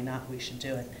why or why not we should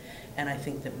do it. And I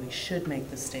think that we should make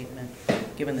the statement,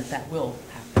 given that that will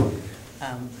happen,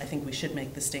 I think we should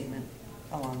make the statement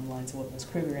along the lines of what Ms.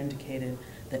 Kruger indicated,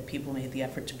 that people made the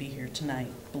effort to be here tonight,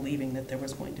 believing that there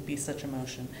was going to be such a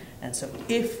motion. And so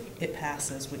if it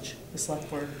passes, which the select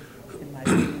board, in my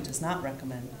opinion, does not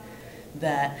recommend,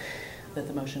 that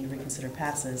the motion to reconsider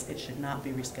passes, it should not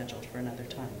be rescheduled for another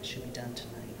time. It should be done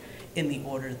tonight in the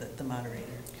order that the moderator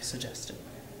suggested.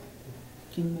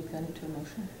 Can you make that into a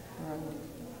motion? Or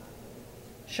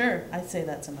Sure, I'd say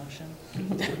that's a motion.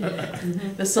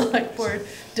 The select board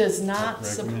does not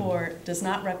support, does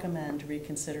not recommend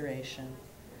reconsideration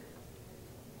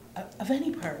of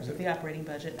any part of the operating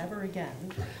budget ever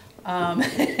again.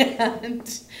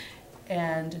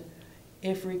 And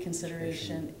if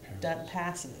reconsideration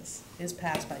is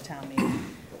passed by town meeting,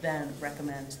 then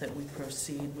recommends that we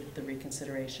proceed with the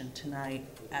reconsideration tonight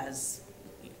as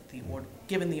the order,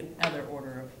 given the other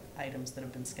order of items that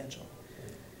have been scheduled.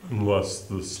 Unless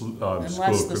the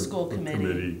school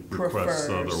committee requests prefers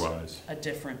otherwise. a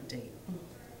different date.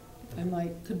 And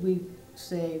like, could we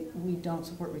say we don't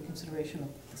support reconsideration of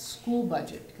the school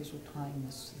budget because we're tying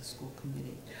this to the school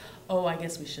committee? Oh, I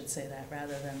guess we should say that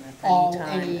rather than that Oh,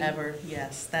 anytime ever.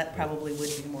 Yes, that probably would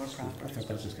be more proper. I thought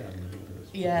that's just adding living for this.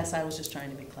 Yes, I was just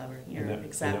trying to be clever. You're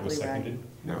exactly was right. seconded?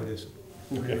 No, it is.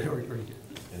 Okay. Already did.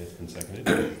 And it's been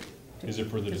seconded. Is there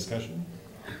further discussion?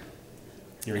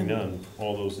 Hearing none,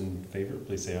 all those in favor,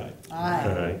 please say aye.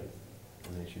 Aye.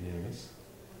 And that's unanimous.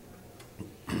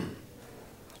 I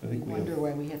I think we wonder have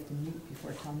why we have to meet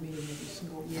before town meeting every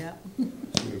single. Yeah.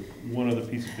 one other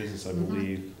piece of business, I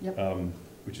believe, Yep.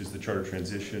 which is the charter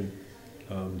transition.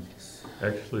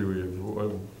 Actually, we have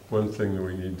one thing that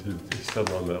we need to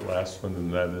settle on that last one,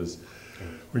 and that is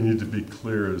we need to be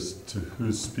clear as to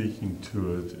who's speaking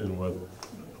to it and what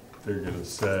they're going to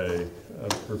say. I'm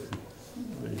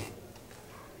perfectly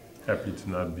happy to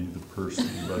not be the person,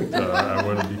 but I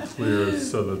want to be clear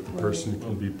so that the person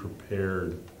can be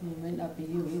prepared. It might not be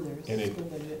you either, it's And the it- school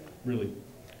budget. Really,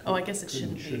 Oh, I guess it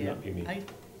shouldn't be should you. not be me. I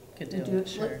could do Do it, it,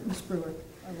 sure. let Ms. Brewer,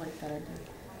 I like that idea.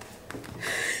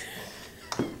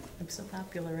 I'm so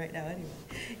popular right now anyway.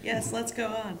 Yes, let's go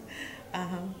on.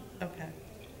 Okay.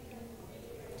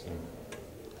 so.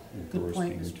 Good Doris,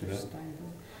 point, can you do Mr. that? Steiner.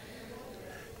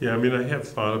 Yeah, I mean, I have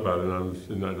thought about it,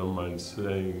 and I don't mind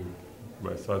saying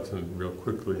my thoughts on it real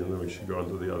quickly, and then we should go on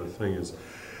to the other thing is,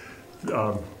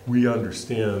 we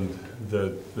understand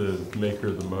that the maker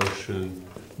of the motion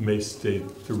may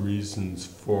state the reasons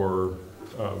for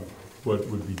what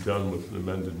would be done with an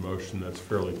amended motion. That's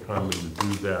fairly common to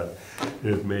do that.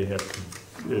 And it may have to,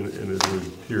 and it would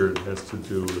appear it has to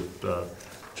do with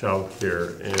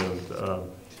childcare.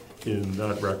 And in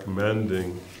not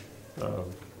recommending,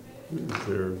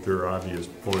 there are obvious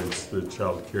points that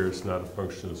childcare is not a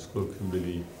function of the school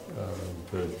committee,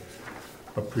 that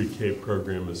a pre-K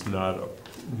program is not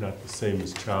the same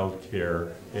as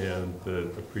childcare, and that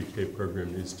a pre-K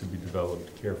program needs to be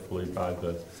developed carefully by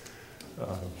the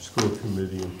school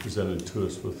committee and presented to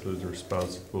us with a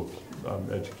responsible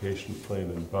education plan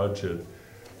and budget,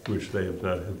 which they have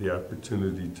not had the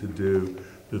opportunity to do,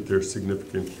 that there are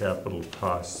significant capital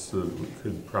costs that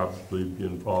could probably be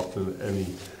involved in any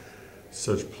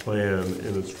such plan,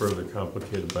 and it's further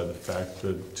complicated by the fact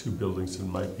that two buildings that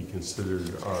might be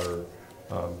considered are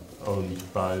owned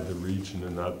by the region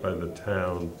and not by the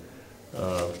town.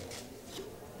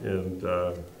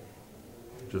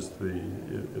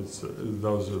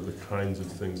 Those are the kinds of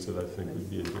things that I think would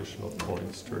be additional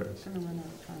points to raise. Gonna run out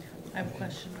of time for the- I have a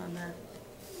question on that.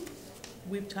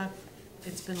 We've talked,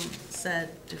 it's been said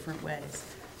different ways.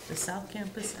 The South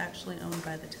Campus actually owned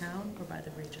by the town or by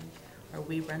the region? Are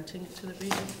we renting it to the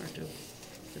region, or do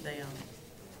they own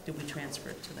it? Did we transfer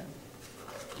it to them?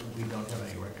 We don't have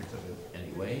any records of it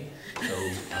anyway, so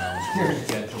we're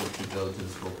scheduled to go to the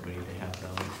school committee to have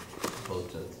them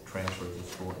vote to transfer the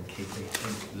school in case they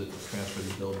transfer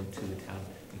the building to the town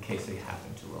in case they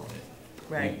happen to own it.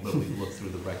 Right. But we looked through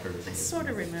the records. I sort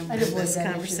of remember I'd avoid this that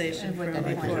issue. conversation I'd avoid from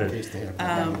that before. In case they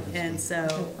have- And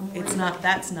so it's not,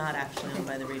 that's not actually owned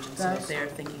by the region, so if they're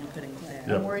thinking of putting it there.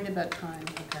 Yeah. I'm worried about time.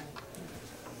 Okay.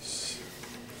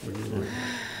 What do you think?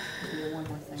 Maybe one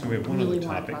more thing. So we have one I really other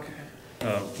wanna topic. talk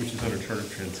about. Which is under charter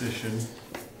transition.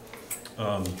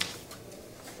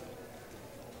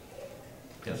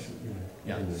 Yes.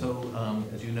 Yeah, so,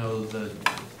 as you know, the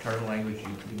charter language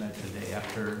you met the day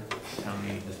after town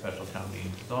meeting, the special town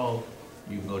meeting dissolved,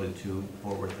 you voted to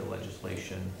forward the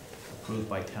legislation approved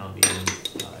by town meeting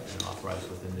and authorized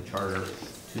within the charter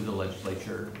to the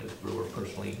legislature. Ms. Brewer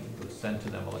personally was sent to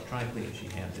them electronically, and she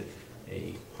handed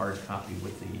a hard copy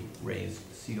with the raised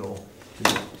seal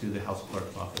to the House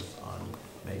Clerk's office on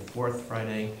May 4th,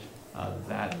 Friday.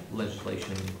 That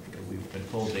legislation, we've been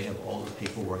told they have all the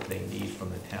paperwork they need from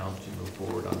the town to move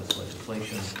forward on this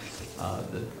legislation.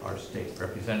 Our state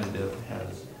representative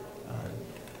has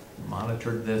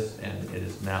monitored this, and it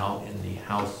is now in the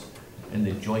House, in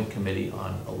the Joint Committee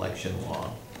on Election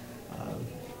Law.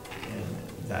 And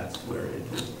that's where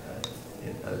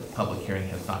a public hearing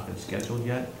has not been scheduled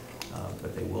yet,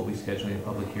 but they will be scheduling a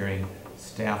public hearing.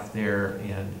 Staff there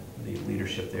and the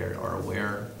leadership there are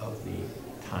aware of the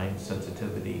time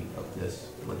sensitivity of this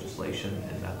legislation,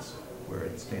 and that's where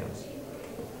it stands.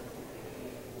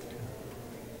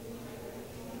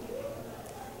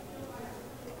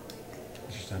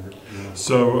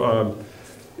 So,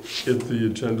 at the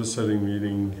agenda setting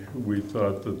meeting, we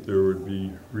thought that there would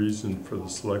be reason for the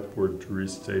select board to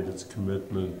restate its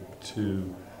commitment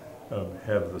to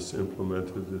have this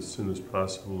implemented as soon as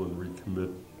possible and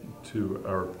recommit to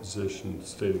our position,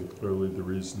 stating clearly the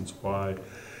reasons why.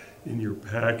 In your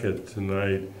packet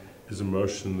tonight is a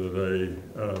motion that I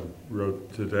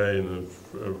wrote today, and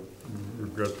I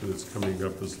regret that it's coming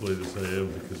up as late as I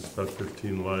am because it's about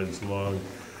 15 lines long.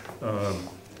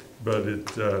 But it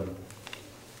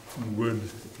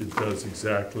does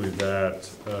exactly that,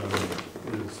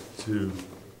 is to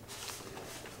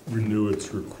renew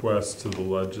its request to the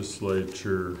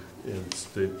legislature and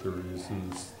state the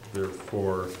reasons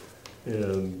therefore.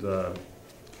 And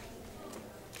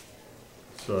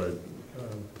so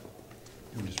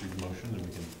Can we just read the motion and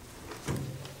we can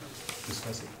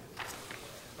discuss it?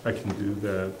 I can do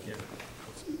that.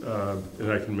 Yeah.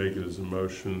 And I can make it as a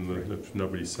motion, and if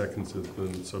nobody seconds it,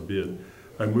 then so be it.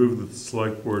 I move that the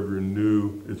select board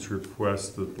renew its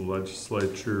request that the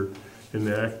legislature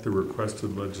enact the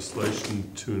requested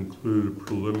legislation to include a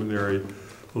preliminary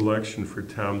election for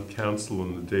town council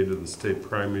on the date of the state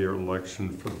primary election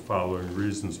for the following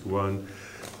reasons. One,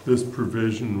 this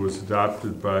provision was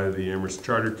adopted by the Amherst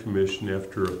Charter Commission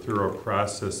after a thorough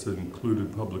process that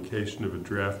included publication of a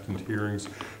draft and hearings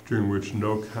during which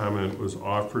no comment was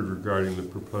offered regarding the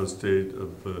proposed date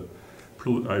of the,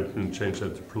 I can change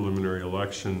that to preliminary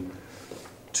election.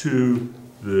 Two,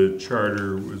 the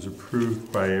charter was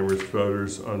approved by Amherst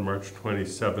voters on March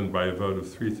 27 by a vote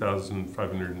of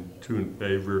 3,502 in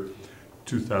favor,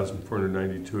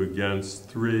 2,492 against.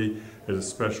 Three, at a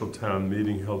special town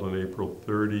meeting held on April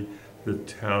 30, the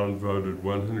town voted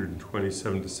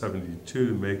 127 to 72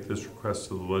 to make this request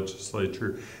to the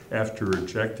legislature after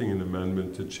rejecting an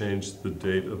amendment to change the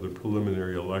date of the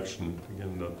preliminary election.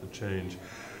 Again, not to change.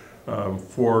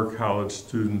 4 college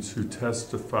students who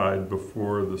testified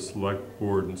before the select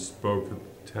board and spoke at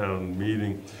the town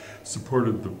meeting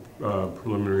supported the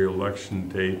preliminary election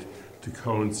date to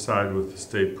coincide with the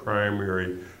state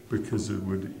primary because it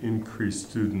would increase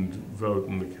student vote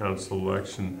in the council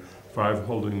election. 5,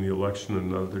 holding the election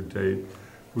another date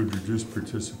would reduce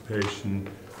participation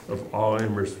of all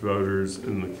Amherst voters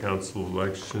in the council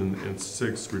election. And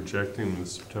 6, rejecting the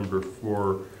September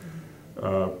 4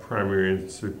 primary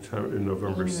in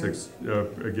November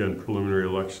 6th, again, preliminary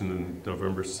election and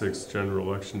November 6th, general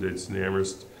election dates in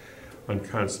Amherst on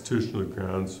constitutional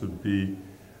grounds would be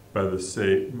by the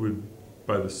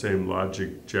same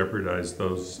logic jeopardize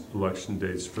those election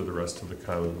dates for the rest of the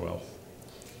Commonwealth.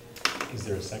 Is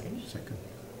there a second? Second.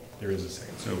 There is a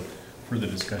second. So further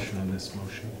discussion on this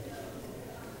motion?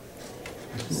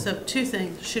 So 2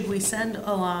 things. Should we send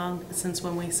along, since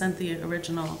when we sent the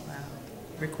original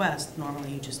request,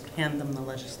 normally you just hand them the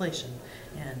legislation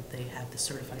and they have the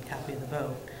certified copy of the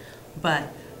vote.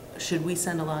 But should we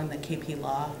send along the KP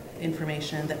Law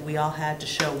information that we all had to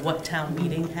show what town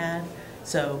meeting had?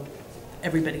 So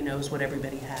everybody knows what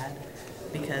everybody had,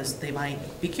 because they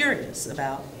might be curious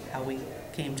about how we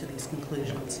came to these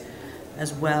conclusions,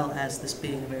 as well as this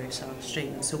being a very strong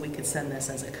statement. So we could send this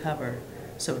as a cover,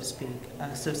 so to speak,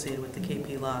 associated with the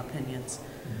KP Law opinions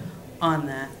on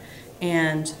that.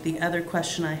 And the other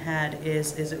question I had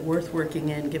is it worth working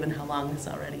in, given how long this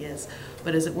already is,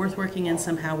 but is it worth working in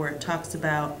somehow where it talks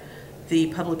about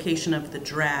the publication of the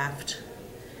draft,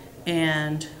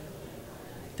 and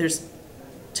there's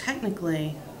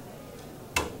technically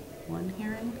one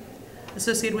hearing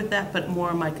associated with that, but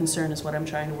more my concern is what I'm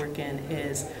trying to work in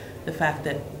is the fact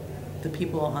that the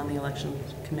people on the election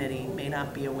committee may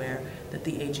not be aware that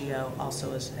the AGO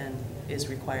also is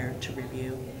required to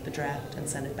review the draft and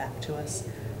send it back to us.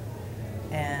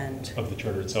 And Of the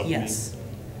charter itself, you mean? yes,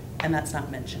 and that's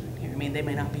not mentioned here. I mean, they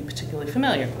may not be particularly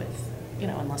familiar with,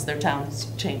 unless their town's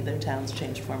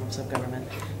changed forms of government,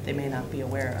 they may not be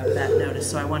aware of that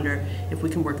notice. So I wonder if we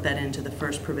can work that into the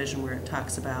first provision where it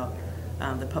talks about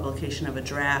the publication of a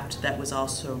draft that was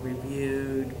also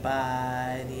reviewed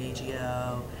by the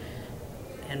AGO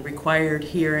and required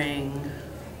hearing,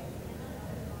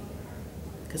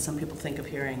 because some people think of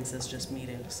hearings as just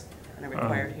meetings, and a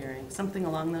required hearing. Something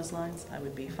along those lines, I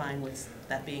would be fine with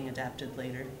that being adapted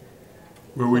later.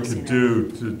 What we could do,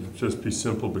 to just be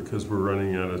simple, because we're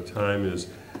running out of time, is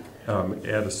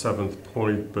add a 7th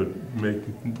point, but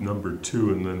make number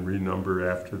 2 and then renumber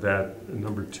after that.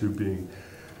 Number 2 being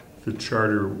the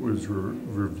charter was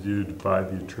reviewed by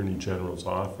the Attorney General's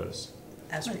office.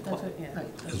 As required, yeah. Right.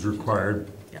 As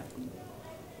required. Yeah.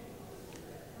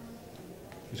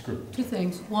 Ms. Group. Two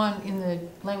things. One, in the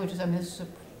languages, I mean, this is a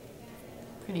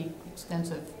pretty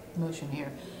extensive motion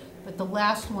here, but the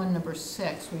last one, number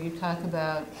 6, where you talk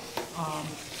about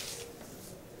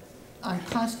on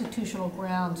constitutional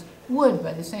grounds would,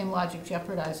 by the same logic,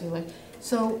 jeopardize the election.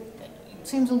 So it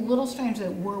seems a little strange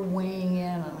that we're weighing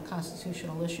in on a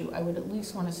constitutional issue. I would at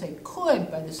least want to say could,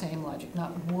 by the same logic,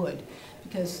 not would,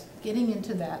 because getting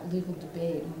into that legal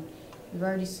debate, and we've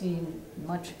already seen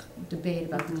much debate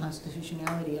about the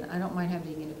constitutionality, and I don't mind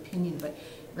having an opinion, but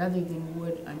rather than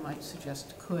would, I might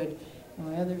suggest could.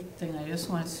 And my other thing I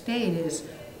just want to state is,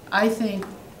 I think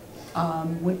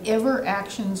whatever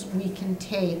actions we can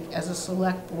take as a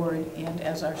select board and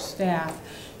as our staff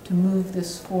to move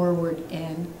this forward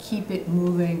and keep it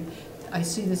moving, I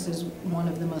see this as one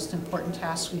of the most important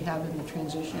tasks we have in the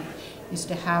transition, is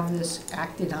to have this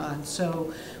acted on.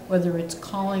 So whether it's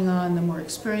calling on the more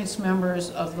experienced members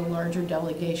of the larger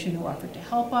delegation who offered to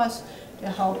help us, to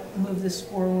help move this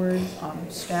forward,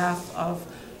 staff of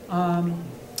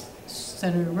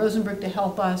Senator Rosenberg to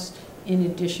help us, in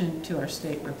addition to our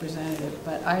state representative.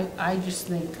 But I just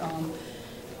think,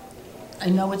 I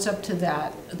know it's up to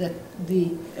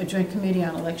the Joint Committee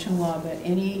on Election Law, but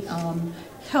any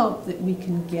help that we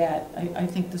can get, I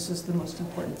think this is the most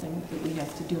important thing that we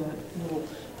have to do. I'm a little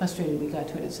frustrated we got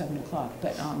to it at 7 o'clock,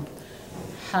 but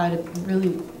how to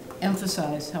really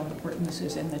emphasize how important this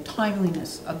is, and the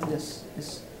timeliness of this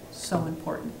is so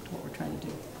important to what we're trying to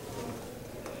do.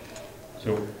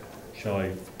 So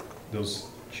those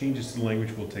changes to the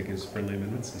language we'll take as friendly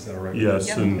amendments, is that all right? Yes,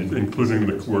 Yep. and including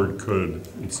the word could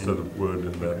instead of would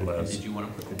in that last. Did you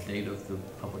want to put the date of the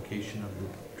publication of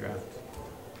the draft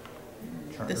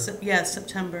charter? Yeah,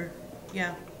 September,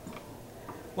 yeah.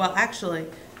 Well, actually,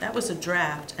 that was a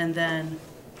draft, and then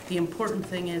the important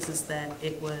thing is that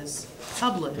it was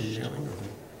published.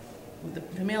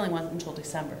 The mailing wasn't until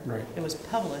December. Right. It was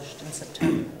published in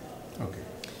September. Okay.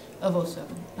 Of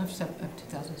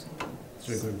 2017.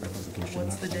 So going by publication.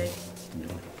 What's not the date?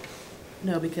 by-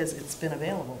 No, because it's been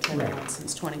available to Right. everyone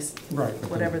since Right. but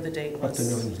whatever then- the date But the was.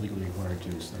 mailing was legally required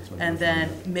too, so that's what. And then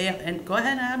go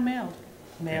ahead and add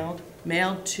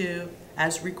mailed to,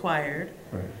 as required,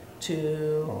 Right.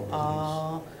 to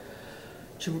All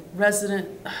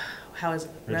residents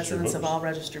of voters. all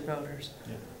registered voters.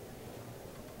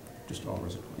 Just all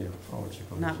residents, yeah, all registered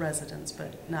voters. Not residents,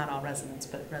 but not all residents,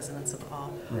 but residents of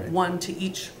all. Right. One to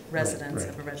each residence right,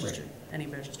 of a registered, any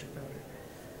registered voter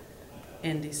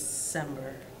in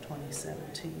December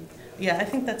 2017. Yeah, I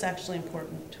think that's actually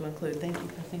important to include. Thank you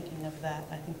for thinking of that.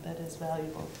 I think that is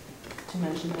valuable to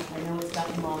mention that. I know it's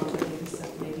gotten long, but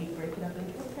maybe break it up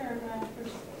into a paragraph or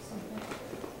something.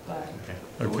 But Okay.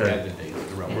 So we'll Okay. add the date, the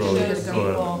it relevant. Well, shows go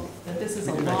ahead. people that this is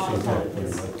a long time.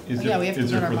 Yeah, we have to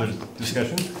Is there put our further motion.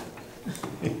 discussion?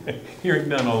 Hearing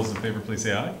none, all those in favor, please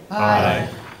say aye. Aye.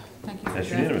 Thank you for That's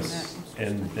drafting unanimous. that.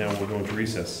 And now we'll go into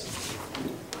recess.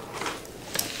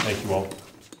 Thank you all.